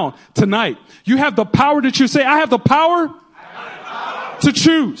put down tonight. You have the power to choose. Say, I have the power, to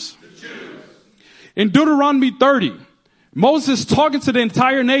choose. In Deuteronomy 30, Moses is talking to the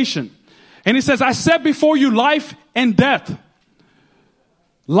entire nation. And he says, I set before you life and death.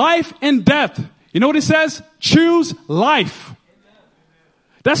 Life and death. You know what he says? Choose life.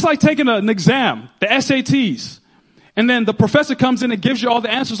 That's like taking an exam, the SATs, and then the professor comes in and gives you all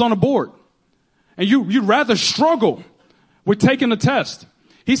the answers on the board. And you'd rather struggle with taking the test.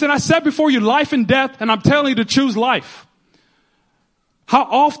 He said, I set before you life and death, and I'm telling you to choose life. How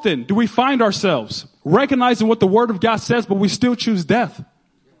often do we find ourselves recognizing what the Word of God says, but we still choose death?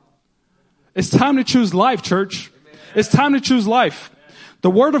 It's time to choose life, church. It's time to choose life. The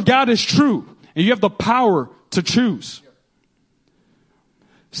Word of God is true, and you have the power to choose.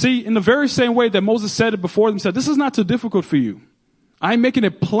 See, in the very same way that Moses said it before them, said, this is not too difficult for you. I'm making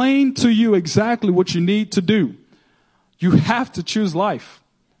it plain to you exactly what you need to do. You have to choose life.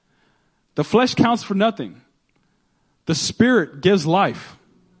 The flesh counts for nothing. The Spirit gives life.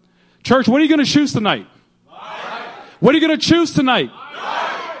 Church, what are you going to choose tonight? Life. What are you going to choose tonight?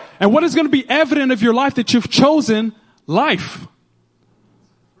 Life. And what is going to be evident of your life that you've chosen life?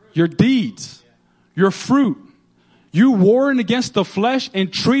 Your deeds, your fruit. You warring against the flesh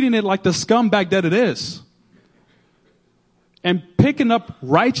and treating it like the scumbag that it is. And picking up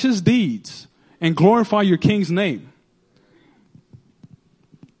righteous deeds and glorify your King's name.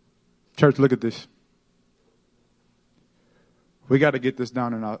 Church, look at this. We got to get this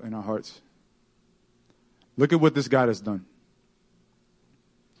down in our hearts. Look at what this God has done.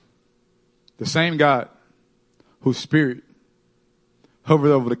 The same God whose spirit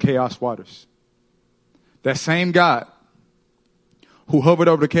hovered over the chaos waters. That same God who hovered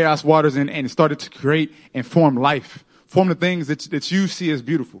over the chaos waters and started to create and form life. Form the things that you see as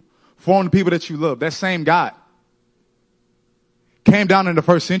beautiful. Form the people that you love. That same God came down in the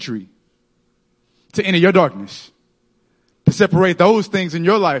first century to enter your darkness. To separate those things in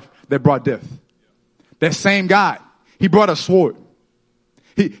your life that brought death. That same God, he brought a sword.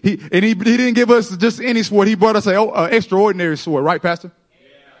 He didn't give us just any sword. He brought us an extraordinary sword. Right, Pastor?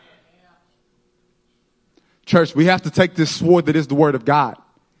 Church, we have to take this sword that is the Word of God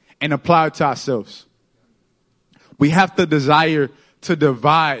and apply it to ourselves. We have to desire to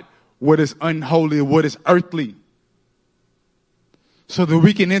divide what is unholy and what is earthly so that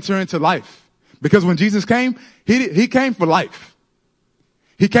we can enter into life. Because when Jesus came, he came for life.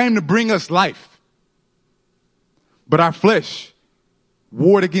 He came to bring us life. But our flesh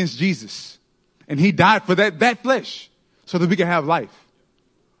warred against Jesus. And he died for that flesh so that we can have life.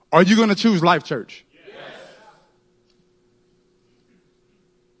 Are you going to choose life, church?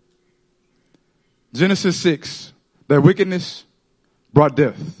 Genesis 6, that wickedness brought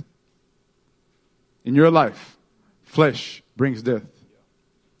death. In your life, flesh brings death.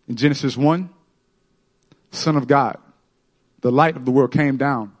 In Genesis 1, Son of God, the light of the world came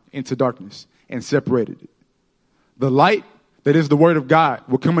down into darkness and separated it. The light that is the Word of God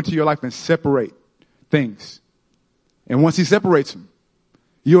will come into your life and separate things. And once he separates them,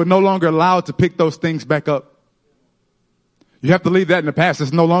 you are no longer allowed to pick those things back up. You have to leave that in the past.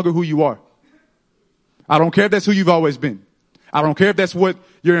 It's no longer who you are. I don't care if that's who you've always been. I don't care if that's what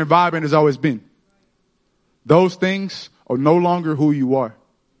your environment has always been. Those things are no longer who you are.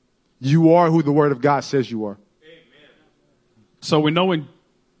 You are who the Word of God says you are. Amen. So we know in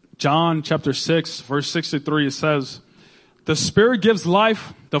John chapter 6, verse 63, it says, the Spirit gives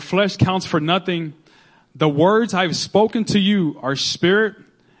life, the flesh counts for nothing. The words I've spoken to you are spirit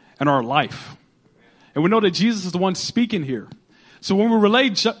and are life. And we know that Jesus is the one speaking here. So when we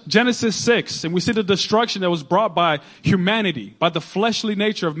relate Genesis 6 and we see the destruction that was brought by humanity, by the fleshly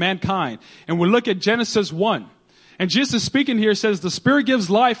nature of mankind, and we look at Genesis 1, and Jesus is speaking here, says the Spirit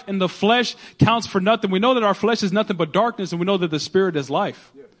gives life and the flesh counts for nothing. We know that our flesh is nothing but darkness, and we know that the Spirit is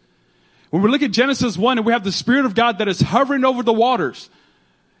life. Yeah. When we look at Genesis 1 and we have the Spirit of God that is hovering over the waters,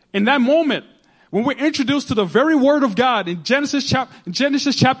 in that moment, when we're introduced to the very Word of God in Genesis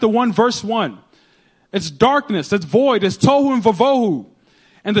chapter 1, verse 1, it's darkness, it's void, it's tohu and vavohu.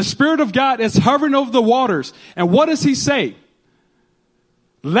 And the Spirit of God is hovering over the waters. And what does he say?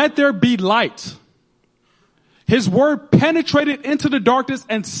 Let there be light. His word penetrated into the darkness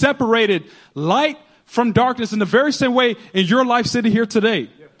and separated light from darkness in the very same way in your life sitting here today.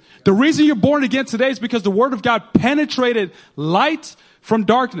 The reason you're born again today is because the Word of God penetrated light from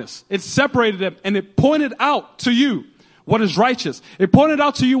darkness. It separated them and it pointed out to you what is righteous. It pointed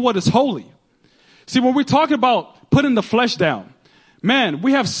out to you what is holy. See, when we're talking about putting the flesh down, man,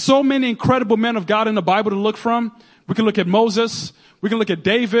 we have so many incredible men of God in the Bible to look from. We can look at Moses. We can look at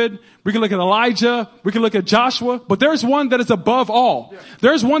David. We can look at Elijah. We can look at Joshua. But there's one that is above all.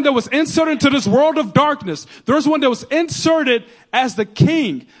 There's one that was inserted into this world of darkness. There's one that was inserted as the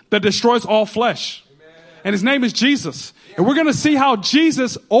king that destroys all flesh. And his name is Jesus. And we're going to see how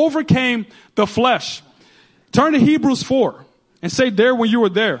Jesus overcame the flesh. Turn to Hebrews 4 and say there when you were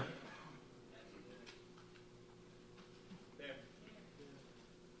there.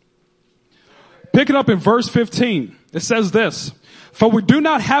 Pick it up in verse 15. It says this. For we do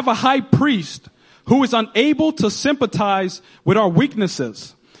not have a high priest who is unable to sympathize with our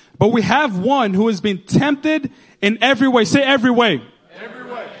weaknesses, but we have one who has been tempted in every way. Say every way. Every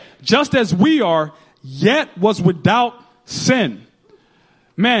way. Just as we are, yet was without sin.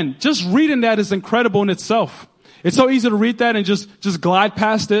 Man, just reading that is incredible in itself. It's so easy to read that and just glide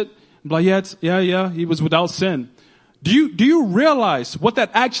past it. Like, yeah, he was without sin. Do you realize what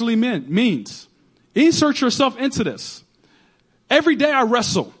that actually means? Insert yourself into this. Every day I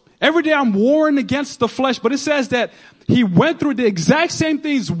wrestle. Every day I'm warring against the flesh. But it says that he went through the exact same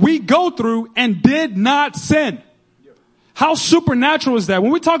things we go through and did not sin. How supernatural is that?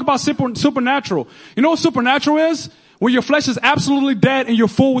 When we talk about supernatural, you know what supernatural is? When your flesh is absolutely dead and you're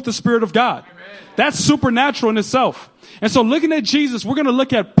full with the Spirit of God. Amen. That's supernatural in itself. And so looking at Jesus, we're going to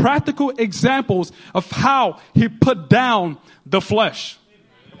look at practical examples of how he put down the flesh.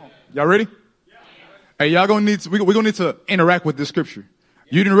 Y'all ready? Hey, we're gonna need to interact with this scripture.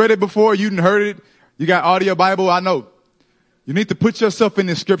 You didn't read it before, you didn't heard it, you got audio Bible, I know. You need to put yourself in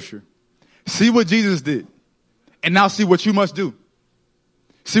this scripture. See what Jesus did. And now see what you must do.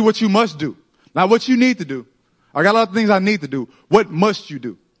 See what you must do. Not what you need to do. I got a lot of things I need to do. What must you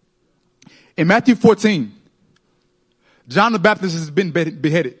do? In Matthew 14, John the Baptist has been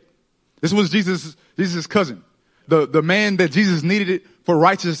beheaded. This was Jesus' cousin. The man that Jesus needed it for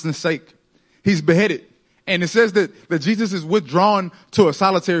righteousness' sake. He's beheaded. And it says that Jesus is withdrawn to a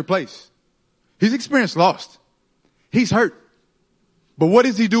solitary place. He's experienced loss. He's hurt. But what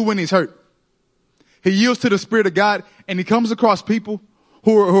does he do when he's hurt? He yields to the Spirit of God and he comes across people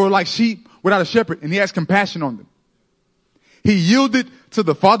who are like sheep without a shepherd, and he has compassion on them. He yielded to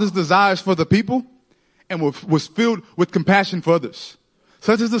the Father's desires for the people and was filled with compassion for others.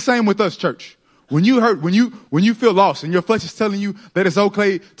 Such is the same with us, church. When you hurt, when you feel lost and your flesh is telling you that it's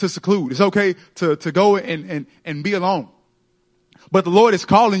okay to seclude, it's okay to go and be alone. But the Lord is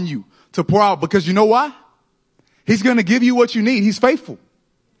calling you to pour out because you know why? He's going to give you what you need. He's faithful.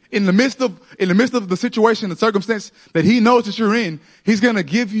 In the midst of the situation, the circumstance that he knows that you're in, he's going to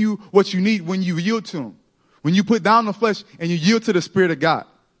give you what you need when you yield to him. When you put down the flesh and you yield to the Spirit of God.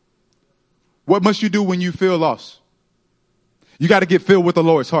 What must you do when you feel lost? You got to get filled with the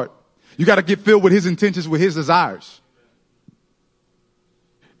Lord's heart. You got to get filled with his intentions, with his desires.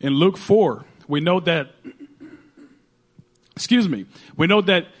 In Luke 4, we know that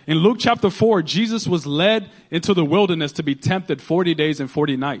in Luke chapter 4, Jesus was led into the wilderness to be tempted 40 days and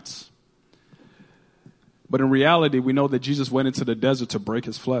 40 nights. But in reality, we know that Jesus went into the desert to break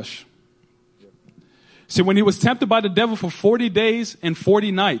his flesh. See, when he was tempted by the devil for 40 days and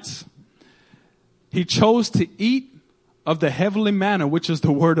 40 nights, he chose to eat of the heavenly manna, which is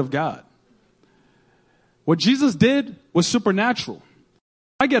the Word of God. What Jesus did was supernatural.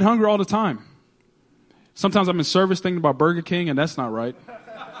 I get hungry all the time. Sometimes I'm in service thinking about Burger King, and that's not right.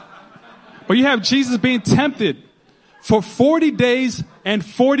 But you have Jesus being tempted for 40 days and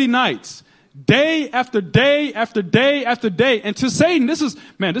 40 nights, day after day after day after day. And to Satan,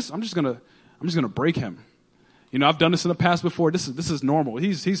 I'm just gonna break him. You know, I've done this in the past before. This is normal.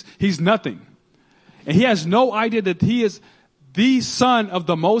 He's nothing. And he has no idea that he is the Son of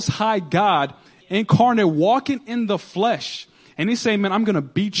the Most High God, incarnate, walking in the flesh. And he's saying, man, I'm going to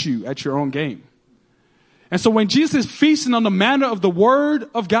beat you at your own game. And so when Jesus is feasting on the manna of the Word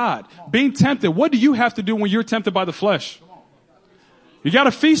of God, being tempted, what do you have to do when you're tempted by the flesh? You got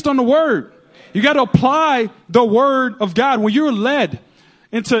to feast on the Word. You got to apply the Word of God. When you're led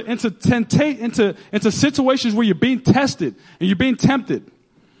into situations where you're being tested and you're being tempted,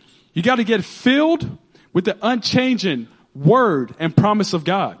 you got to get filled with the unchanging Word and promise of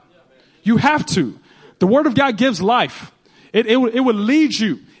God. You have to. The Word of God gives life. It will lead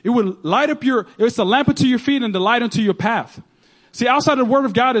you. It will light up it's a lamp unto your feet and the light unto your path. See, outside of the Word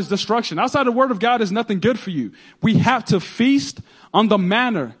of God is destruction. Outside of the Word of God is nothing good for you. We have to feast on the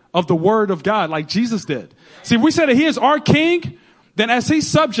manner of the Word of God like Jesus did. See, if we say that He is our King, then as His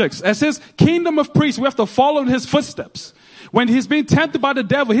subjects, as His kingdom of priests, we have to follow in His footsteps. When He's being tempted by the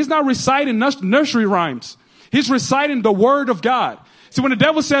devil, He's not reciting nursery rhymes. He's reciting the Word of God. See, when the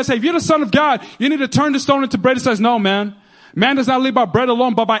devil says, hey, if you're the Son of God, you need to turn the stone into bread, He says, no, man. Man does not live by bread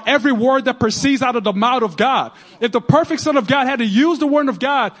alone, but by every word that proceeds out of the mouth of God. If the perfect Son of God had to use the Word of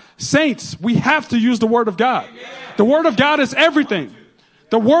God, saints, we have to use the Word of God. The Word of God is everything.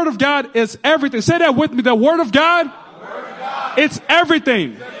 The Word of God is everything. Say that with me. The Word of God, it's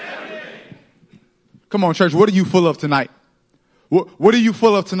everything. Come on, church. What are you full of tonight? What are you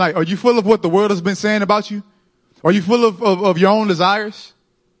full of tonight? Are you full of what the world has been saying about you? Are you full of your own desires?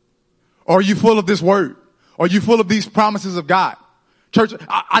 Or are you full of this Word? Are you full of these promises of God? Church,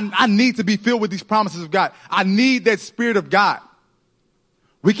 I need to be filled with these promises of God. I need that Spirit of God.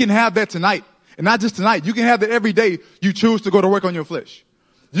 We can have that tonight. And not just tonight. You can have that every day you choose to go to work on your flesh.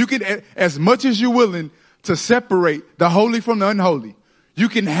 You can, as much as you're willing to separate the holy from the unholy, you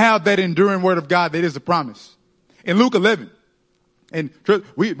can have that enduring Word of God that is a promise. In Luke 11, and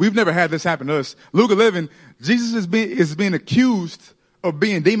we've never had this happen to us. Luke 11, Jesus is being accused of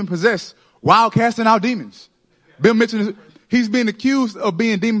being demon possessed while casting out demons. Bill mentioned he's being accused of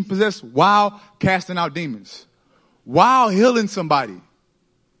being demon possessed while casting out demons, while healing somebody.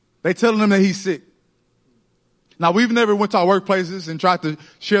 They telling him that he's sick. Now, we've never went to our workplaces and tried to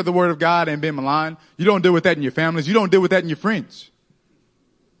share the Word of God and been maligned. You don't deal with that in your families. You don't deal with that in your friends.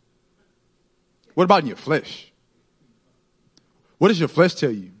 What about in your flesh? What does your flesh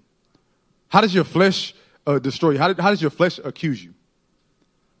tell you? How does your flesh destroy you? How does your flesh accuse you?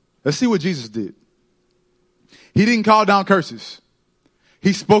 Let's see what Jesus did. He didn't call down curses.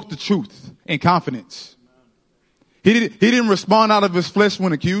 He spoke the truth in confidence. He didn't respond out of his flesh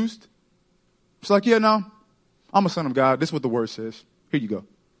when accused. It's like, yeah, no, I'm a son of God. This is what the Word says. Here you go.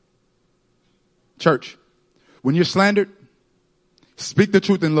 Church, when you're slandered, speak the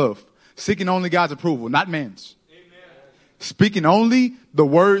truth in love, seeking only God's approval, not man's. Amen. Speaking only the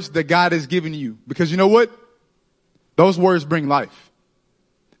words that God has given you. Because you know what? Those words bring life.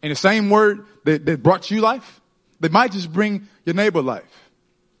 And the same word that brought you life, they might just bring your neighbor life.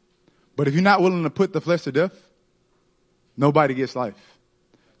 But if you're not willing to put the flesh to death, nobody gets life.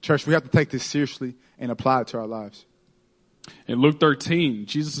 Church, we have to take this seriously and apply it to our lives. In Luke 13,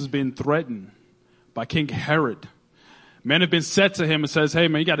 Jesus is being threatened by King Herod. Men have been said to him and says, hey,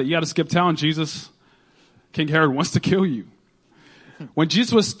 man, you got to skip town, Jesus. King Herod wants to kill you. When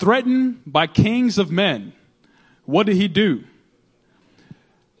Jesus was threatened by kings of men, what did he do?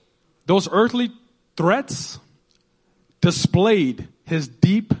 Those earthly threats displayed his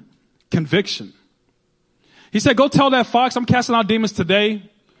deep conviction. He said, go tell that fox I'm casting out demons today,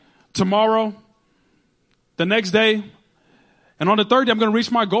 tomorrow, the next day, and on the third day I'm going to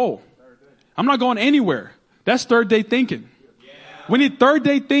reach my goal. I'm not going anywhere. That's third day thinking. We need third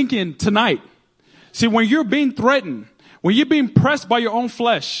day thinking tonight. See, when you're being threatened, when you're being pressed by your own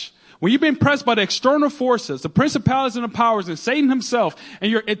flesh, when you're being pressed by the external forces, the principalities and the powers, and Satan himself,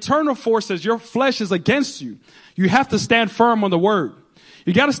 and your internal forces, your flesh is against you. You have to stand firm on the Word.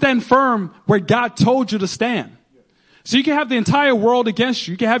 You got to stand firm where God told you to stand. So you can have the entire world against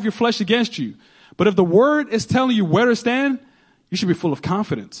you. You can have your flesh against you. But if the Word is telling you where to stand, you should be full of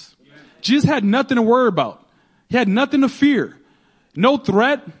confidence. Jesus had nothing to worry about. He had nothing to fear. No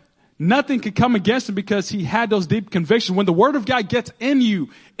threat. Nothing could come against him because he had those deep convictions. When the Word of God gets in you,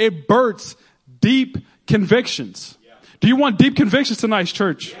 it births deep convictions. Yeah. Do you want deep convictions tonight,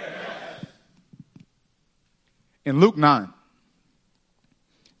 church? Yeah. In Luke 9,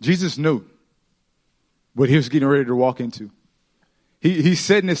 Jesus knew what he was getting ready to walk into. He's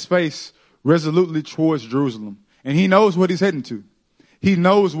setting his face resolutely towards Jerusalem. And he knows what he's heading to. He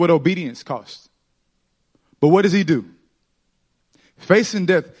knows what obedience costs. But what does he do? Facing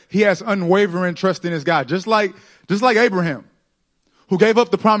death, he has unwavering trust in his God. Just like Abraham, who gave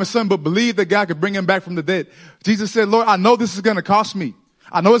up the promised son, but believed that God could bring him back from the dead. Jesus said, Lord, I know this is going to cost me.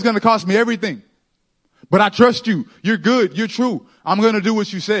 I know it's going to cost me everything. But I trust you. You're good. You're true. I'm going to do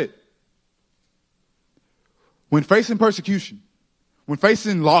what you said. When facing persecution, when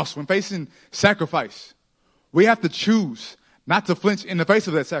facing loss, when facing sacrifice, we have to choose not to flinch in the face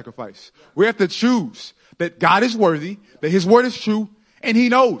of that sacrifice. We have to choose that God is worthy, that his word is true, and he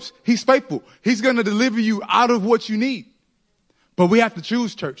knows he's faithful. He's going to deliver you out of what you need. But we have to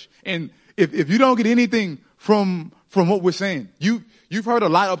choose, church. And if you don't get anything from what we're saying, you've heard a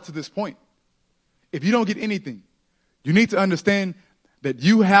lot up to this point. If you don't get anything, you need to understand that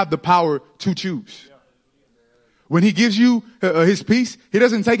you have the power to choose. When he gives you his peace, he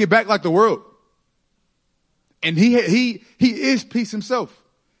doesn't take it back like the world. And he is peace himself.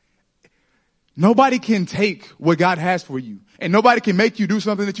 Nobody can take what God has for you. And nobody can make you do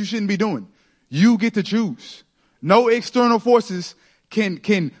something that you shouldn't be doing. You get to choose. No external forces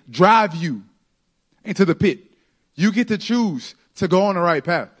can drive you into the pit. You get to choose to go on the right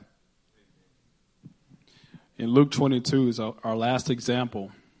path. In Luke 22 is our last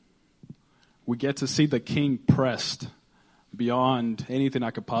example. We get to see the king pressed beyond anything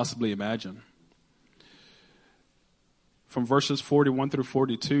I could possibly imagine. From verses 41 through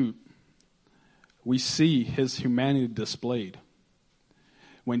 42, we see his humanity displayed.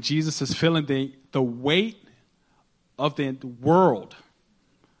 When Jesus is feeling the weight of the world,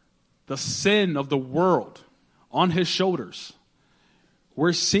 the sin of the world on his shoulders,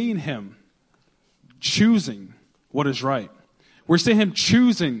 we're seeing him choosing what is right. We're seeing him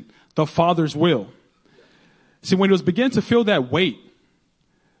choosing the Father's will. See, when he was beginning to feel that weight,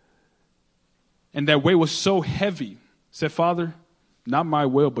 and that weight was so heavy, he said, Father, not my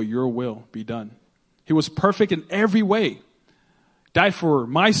will, but your will be done. He was perfect in every way. Died for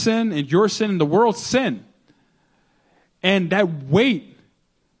my sin and your sin and the world's sin. And that weight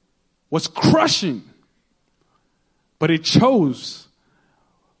was crushing. But he chose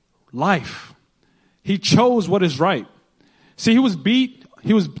life. He chose what is right. See, he was beat.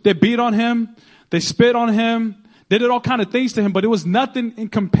 They beat on him. They spit on him. They did all kind of things to him, but it was nothing in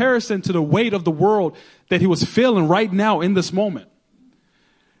comparison to the weight of the world that he was feeling right now in this moment.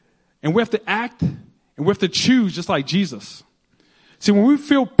 And we have to act and we have to choose just like Jesus. See, when we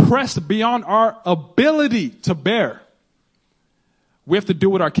feel pressed beyond our ability to bear, we have to do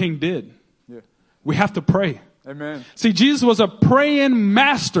what our King did. Yeah. We have to pray. Amen. See, Jesus was a praying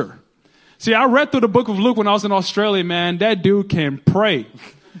master. See, I read through the book of Luke when I was in Australia, man. That dude can pray.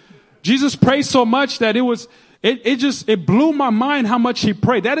 Jesus prayed so much that it blew my mind how much he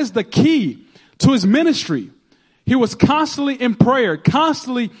prayed. That is the key to his ministry. He was constantly in prayer,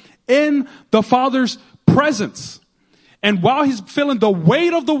 constantly in the Father's presence. And while he's feeling the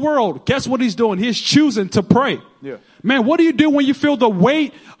weight of the world, guess what he's doing? He's choosing to pray. Yeah. Man, what do you do when you feel the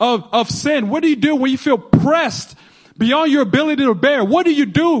weight of sin? What do you do when you feel pressed beyond your ability to bear? What do?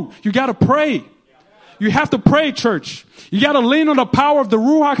 You got to pray. You have to pray, church. You got to lean on the power of the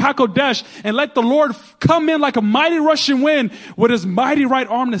Ruach HaKodesh and let the Lord come in like a mighty rushing wind with his mighty right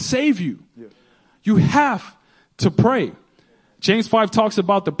arm to save you. Yeah. You have to pray. James 5 talks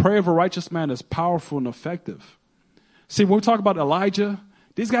about the prayer of a righteous man is powerful and effective. See, when we talk about Elijah,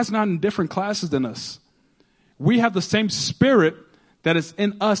 these guys are not in different classes than us. We have the same spirit that is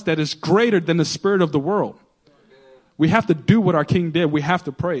in us that is greater than the spirit of the world. We have to do what our King did. We have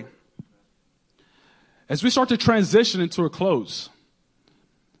to pray. As we start to transition into a close,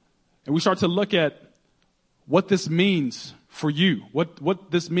 and we start to look at what this means for you,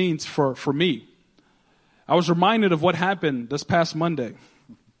 what this means for me, I was reminded of what happened this past Monday.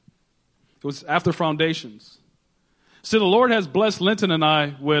 It was after Foundations. See, the Lord has blessed Linton and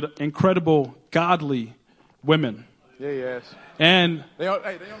I with incredible, godly women. Yeah, yes. And they on the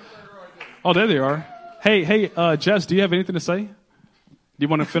third row right there. Oh, there they are. Hey, Jess, do you have anything to say? Do you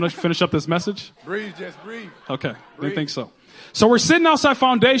want to finish up this message? Breathe, Jess, breathe. Okay, I didn't think so. So we're sitting outside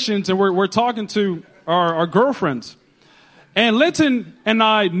Foundations and we're talking to our girlfriends. And Linton and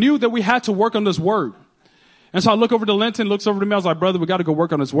I knew that we had to work on this word. And so I look over to Linton, looks over to me. I was like, brother, we got to go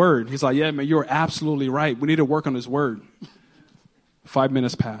work on this word. He's like, yeah, man, you're absolutely right. We need to work on this word. 5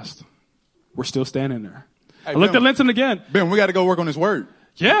 minutes passed. We're still standing there. Hey, I looked at Linton again. Ben, we got to go work on this word.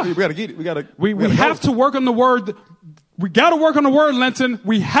 Yeah. We got to get it. We have to work on the word. We got to work on the word, Linton.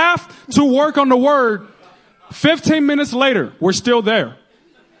 We have to work on the word. 15 minutes later, we're still there.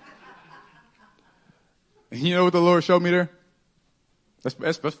 And you know what the Lord showed me there?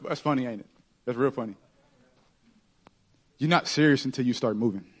 That's funny, ain't it? That's real funny. You're not serious until you start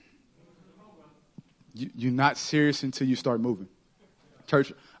moving. You're not serious until you start moving.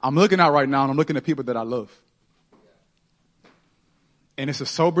 Church, I'm looking out right now and I'm looking at people that I love. And it's a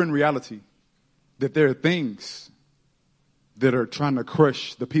sobering reality that there are things that are trying to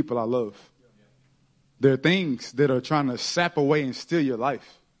crush the people I love. There are things that are trying to sap away and steal your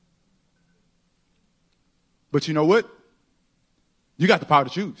life. But you know what? You got the power to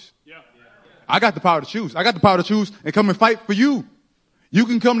choose. I got the power to choose. I got the power to choose and come and fight for you. You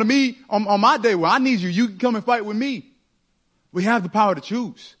can come to me on my day where I need you. You can come and fight with me. We have the power to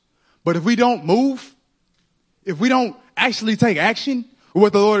choose. But if we don't move, if we don't actually take action with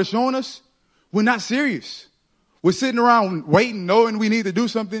what the Lord is showing us, we're not serious. We're sitting around waiting, knowing we need to do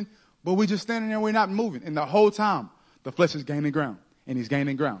something, but we're just standing there and we're not moving. And the whole time, the flesh is gaining ground, and he's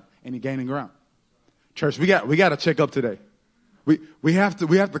gaining ground, and he's gaining ground. Church, we got to check up today. We have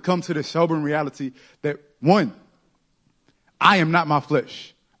to come to this sobering reality that, one, I am not my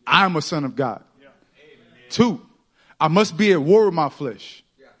flesh. I am a son of God. Yeah. 2, I must be at war with my flesh.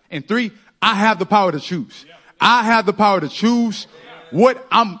 Yeah. And 3, I have the power to choose. Yeah. I have the power to choose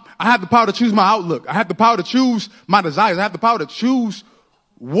I have the power to choose my outlook. I have the power to choose my desires. I have the power to choose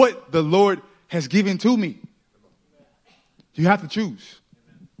what the Lord has given to me. You have to choose.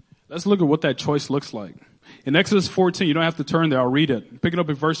 Let's look at what that choice looks like. In Exodus 14, you don't have to turn there. I'll read it. Pick it up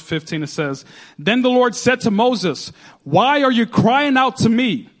in verse 15. It says, "Then the Lord said to Moses, 'Why are you crying out to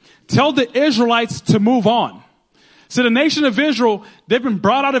me? Tell the Israelites to move on.'" So the nation of Israel, they've been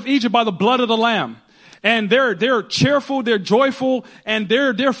brought out of Egypt by the blood of the Lamb. And they're cheerful, they're joyful, and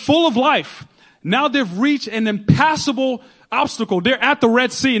they're full of life. Now they've reached an impassable obstacle. They're at the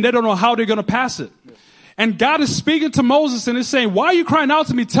Red Sea and they don't know how they're going to pass it. And God is speaking to Moses and is saying, "Why are you crying out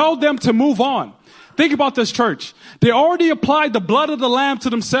to me? Tell them to move on." Think about this, church. They already applied the blood of the Lamb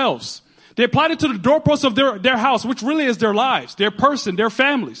to themselves. They applied it to the doorposts of their house, which really is their lives, their person, their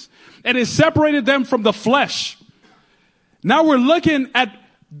families. And it separated them from the flesh. Now we're looking at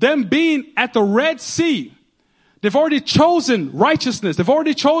them being at the Red Sea. They've already chosen righteousness. They've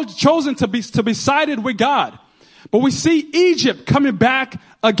already chosen to be sided with God. But we see Egypt coming back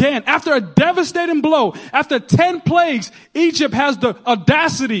again. After a devastating blow, after 10 plagues, Egypt has the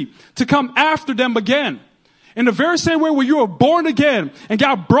audacity to come after them again. In the very same way where you were born again and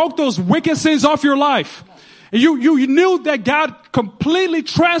God broke those wicked sins off your life. And you knew that God completely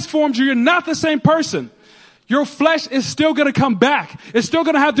transformed you. You're not the same person. Your flesh is still going to come back. It's still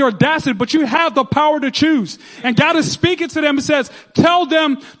going to have the audacity, but you have the power to choose. And God is speaking to them and says, tell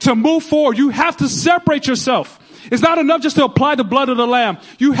them to move forward. You have to separate yourself. It's not enough just to apply the blood of the Lamb.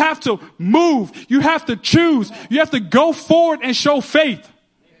 You have to move. You have to choose. You have to go forward and show faith.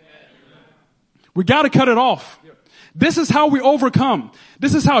 We got to cut it off. This is how we overcome.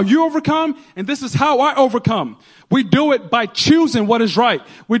 This is how you overcome, and this is how I overcome. We do it by choosing what is right.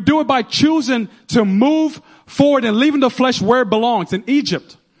 We do it by choosing to move forward and leaving the flesh where it belongs, in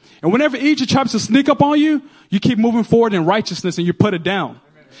Egypt. And whenever Egypt tries to sneak up on you, you keep moving forward in righteousness and you put it down.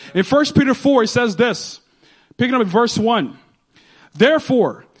 In 1 Peter 4, it says this, picking up at verse 1.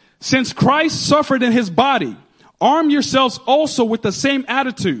 "Therefore, since Christ suffered in his body, arm yourselves also with the same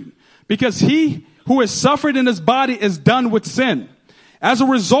attitude, because he who has suffered in his body is done with sin. As a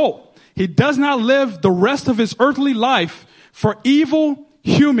result, he does not live the rest of his earthly life for evil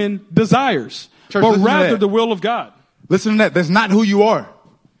human desires, Church, but rather the will of God." Listen to that. That's not who you are.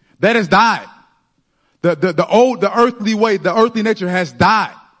 That has died. The earthly way, the earthly nature has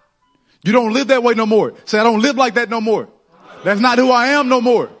died. You don't live that way no more. Say, I don't live like that no more. That's not who I am no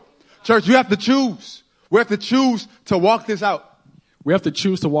more. Church, you have to choose. We have to choose to walk this out. We have to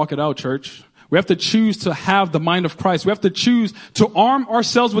choose to walk it out, church. We have to choose to have the mind of Christ. We have to choose to arm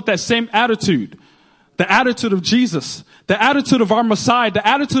ourselves with that same attitude. The attitude of Jesus. The attitude of our Messiah. The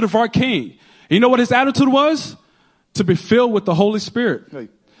attitude of our King. And you know what his attitude was? To be filled with the Holy Spirit. Hey.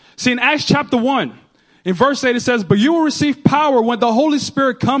 See, in Acts chapter 1, in verse 8 it says, "But you will receive power when the Holy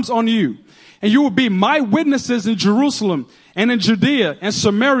Spirit comes on you. And you will be my witnesses in Jerusalem and in Judea and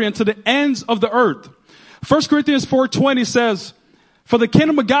Samaria and to the ends of the earth." 1 Corinthians 4:20 says, "For the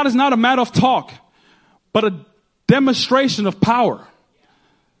kingdom of God is not a matter of talk, but a demonstration of power."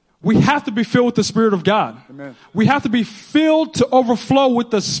 We have to be filled with the Spirit of God. Amen. We have to be filled to overflow with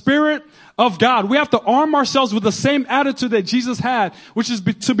the Spirit of God. We have to arm ourselves with the same attitude that Jesus had, which is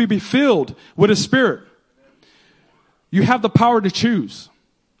to be filled with His Spirit. You have the power to choose.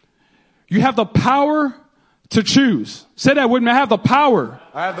 You have the power to choose. Say that with me. I have the power.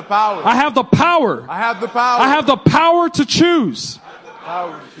 I have the power. I have the power. I have the power. I have the power to choose.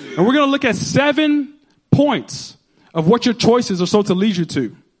 Power to choose. And we're going to look at 7 points of what your choices are so to lead you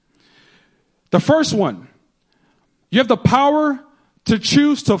to. The first one, you have the power to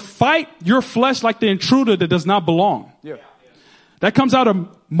choose to fight your flesh like the intruder that does not belong. Yeah. That comes out of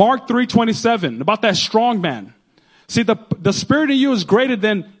Mark 3:27, about that strong man. See, the spirit in you is greater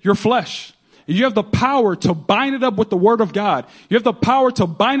than your flesh. You have the power to bind it up with the word of God. You have the power to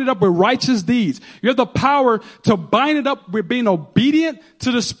bind it up with righteous deeds. You have the power to bind it up with being obedient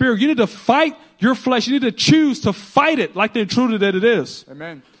to the spirit. You need to fight your flesh. You need to choose to fight it like the intruder that it is.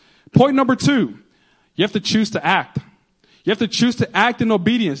 Amen. Point number 2, you have to choose to act. You have to choose to act in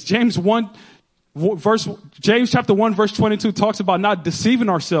obedience. James chapter 1, verse 22 talks about not deceiving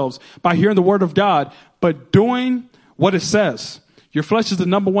ourselves by hearing the word of God, but doing what it says. Your flesh is the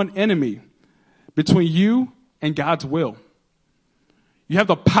number one enemy between you and God's will. You have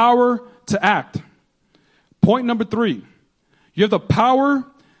the power to act. Point number 3, you have the power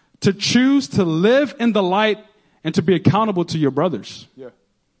to choose to live in the light and to be accountable to your brothers. Yeah.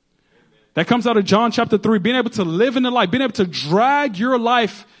 That comes out of John chapter 3, being able to live in the light, being able to drag your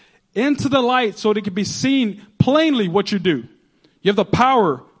life into the light so that it can be seen plainly what you do. You have the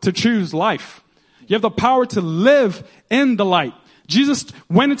power to choose life. You have the power to live in the light. Jesus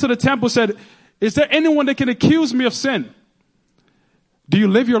went into the temple and said, is there anyone that can accuse me of sin? Do you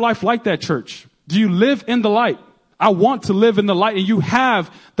live your life like that, church? Do you live in the light? I want to live in the light, and you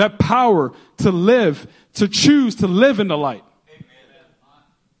have that power to live, to choose to live in the light.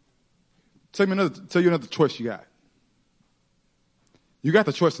 Tell you another choice you got. You got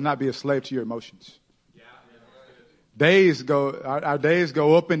the choice to not be a slave to your emotions. Our days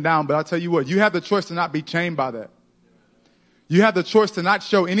go up and down, but I'll tell you what, you have the choice to not be chained by that. You have the choice to not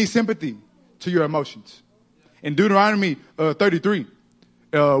show any sympathy to your emotions. In Deuteronomy 33,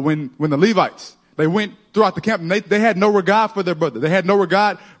 when the Levites, they went throughout the camp, and they had no regard for their brother. They had no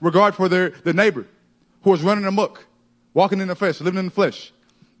regard for their neighbor who was running amok, walking in the flesh, living in the flesh.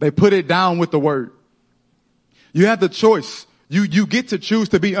 They put it down with the word. You have the choice. You get to choose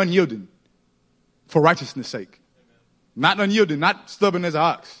to be unyielding for righteousness' sake. Not unyielding, not stubborn as an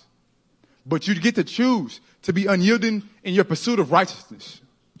ox. But you get to choose to be unyielding in your pursuit of righteousness.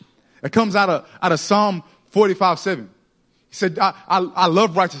 It comes out of Psalm 45:7. He said, I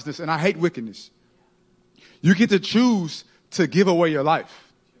love righteousness and I hate wickedness. You get to choose to give away your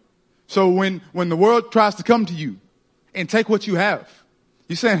life. So when the world tries to come to you and take what you have,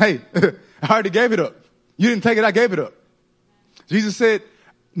 you're saying, hey, I already gave it up. You didn't take it, I gave it up. Jesus said,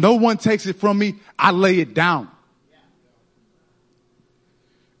 no one takes it from me, I lay it down.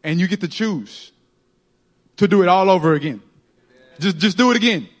 And you get to choose to do it all over again. Just do it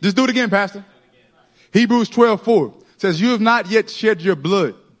again. Just do it again, Pastor. Hebrews 12:4 says, you have not yet shed your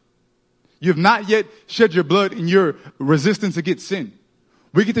blood. You have not yet shed your blood in your resistance against sin.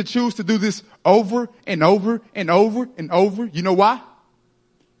 We get to choose to do this over and over and over and over. You know why?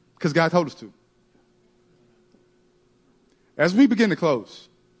 Because God told us to. As we begin to close,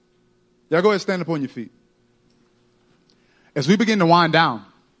 y'all go ahead and stand up on your feet. As we begin to wind down,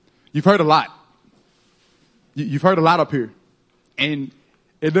 you've heard a lot. You've heard a lot up here. And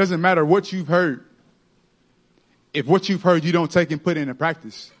it doesn't matter what you've heard. If what you've heard you don't take and put into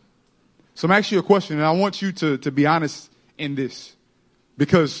practice. So I'm asking you a question, and I want you to be honest in this.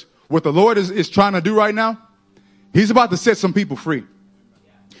 Because what the Lord is trying to do right now, He's about to set some people free.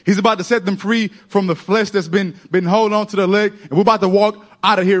 He's about to set them free from the flesh that's been holding on to their leg. And we're about to walk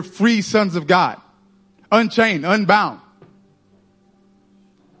out of here free sons of God. Unchained, unbound.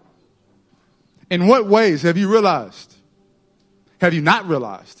 In what ways have you realized, have you not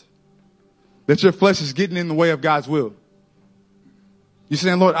realized that your flesh is getting in the way of God's will? You're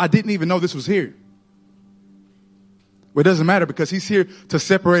saying, Lord, I didn't even know this was here. Well, it doesn't matter because He's here to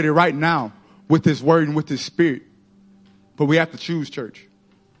separate it right now with His word and with His spirit. But we have to choose, church.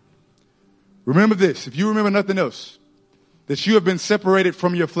 Remember this, if you remember nothing else, that you have been separated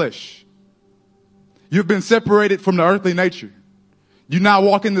from your flesh. You've been separated from the earthly nature. You now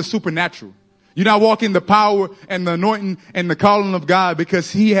walk in the supernatural. You now walk in the power and the anointing and the calling of God because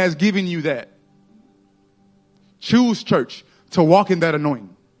He has given you that. Choose, church, to walk in that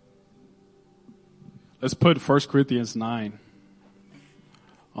anointing. Let's put 1 Corinthians 9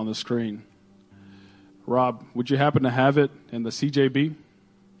 on the screen. Rob, would you happen to have it in the CJB?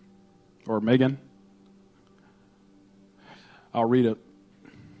 Or Megan? I'll read it.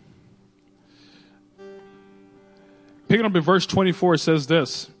 Picking up in verse 24, it says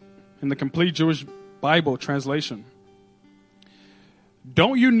this in the Complete Jewish Bible translation.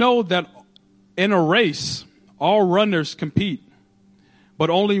 Don't you know that in a race, all runners compete,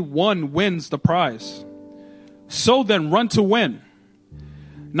 but only one wins the prize? So then run to win.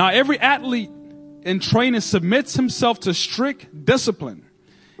 Now every athlete in training submits himself to strict discipline,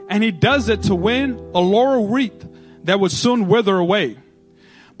 and he does it to win a laurel wreath that would soon wither away.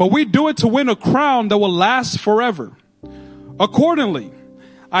 But we do it to win a crown that will last forever. Accordingly,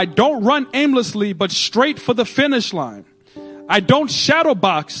 I don't run aimlessly, but straight for the finish line. I don't shadow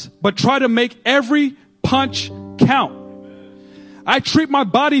box, but try to make every punch count. I treat my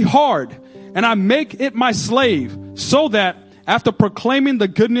body hard, and I make it my slave, so that after proclaiming the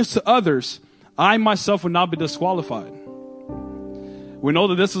goodness to others, I myself will not be disqualified. We know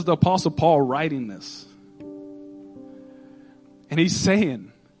that this is the Apostle Paul writing this. And he's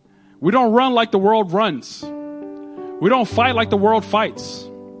saying, we don't run like the world runs. We don't fight like the world fights.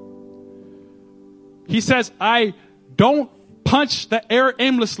 He says, I don't punch the air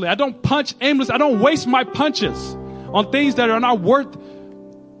aimlessly. I don't punch aimlessly. I don't waste my punches on things that are not worth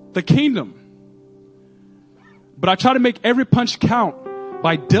the kingdom. But I try to make every punch count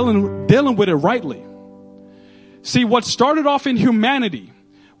by dealing with it rightly. See, what started off in humanity,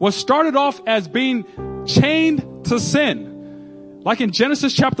 what started off as being chained to sin, like in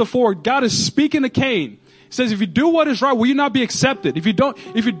Genesis chapter 4, God is speaking to Cain. He says, if you do what is right, will you not be accepted? If you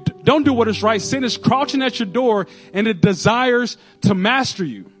don't do what is right, sin is crouching at your door and it desires to master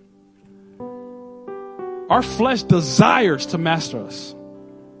you. Our flesh desires to master us.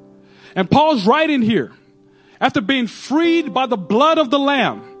 And Paul's writing here, after being freed by the blood of the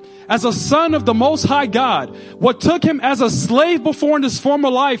Lamb, as a son of the Most High God, what took him as a slave before in his former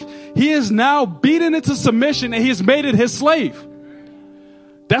life, he is now beaten into submission and he has made it his slave.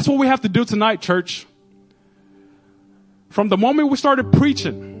 That's what we have to do tonight, church. From the moment we started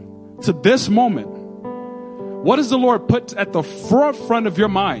preaching to this moment, what does the Lord put at the forefront of your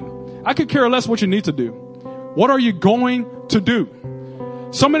mind? I could care less what you need to do. What are you going to do?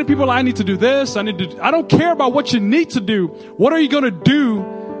 So many people, I need to do this. I don't care about what you need to do. What are you going to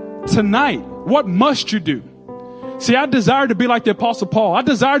do tonight? What must you do? See, I desire to be like the Apostle Paul. I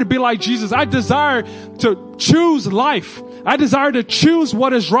desire to be like Jesus. I desire to choose life. I desire to choose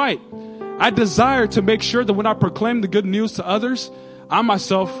what is right. I desire to make sure that when I proclaim the good news to others, I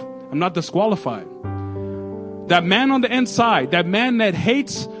myself am not disqualified. That man on the inside, that man that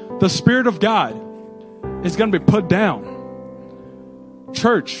hates the Spirit of God, is going to be put down.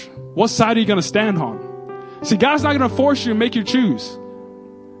 Church, what side are you going to stand on? See, God's not going to force you and make you choose.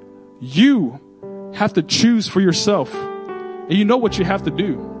 You have to choose for yourself. And you know what you have to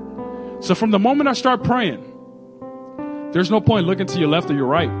do. So from the moment I start praying, there's no point looking to your left or your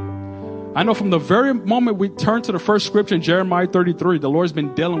right. I know from the very moment we turn to the first scripture in Jeremiah 33, the Lord's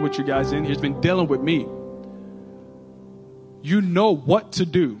been dealing with you guys in here. He's been dealing with me. You know what to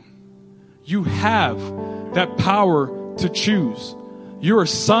do. You have that power to choose. You're a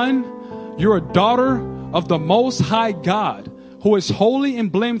son, you're a daughter of the Most High God, who is holy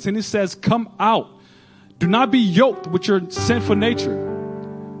and blameless. And he says, come out. Do not be yoked with your sinful nature.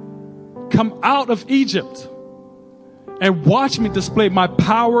 Come out of Egypt and watch me display my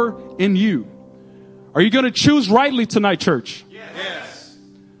power in you. Are you going to choose rightly tonight, church? Yes.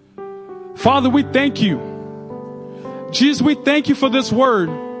 Father, we thank you. Jesus, we thank you for this word.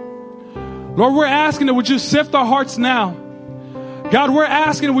 Lord, we're asking that would you sift our hearts now. God, we're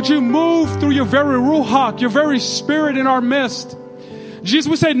asking, would you move through your very Ruach, your very Spirit in our midst?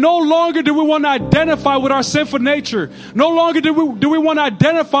 Jesus, we say no longer do we want to identify with our sinful nature. No longer do we want to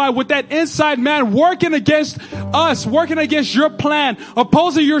identify with that inside man working against us, working against your plan,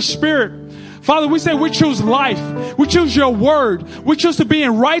 opposing your Spirit. Father, we say we choose life. We choose your word. We choose to be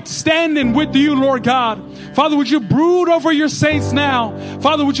in right standing with you, Lord God. Father, would you brood over your saints now?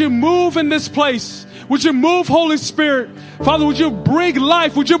 Father, would you move in this place? Would you move, Holy Spirit? Father, would you bring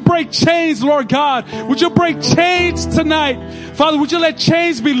life? Would you break chains, Lord God? Would you break chains tonight? Father, would you let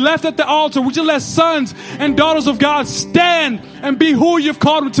chains be left at the altar? Would you let sons and daughters of God stand and be who you've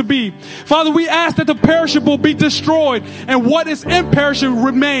called them to be? Father, we ask that the perishable be destroyed and what is imperishable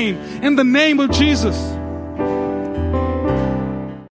remain in the name of Jesus.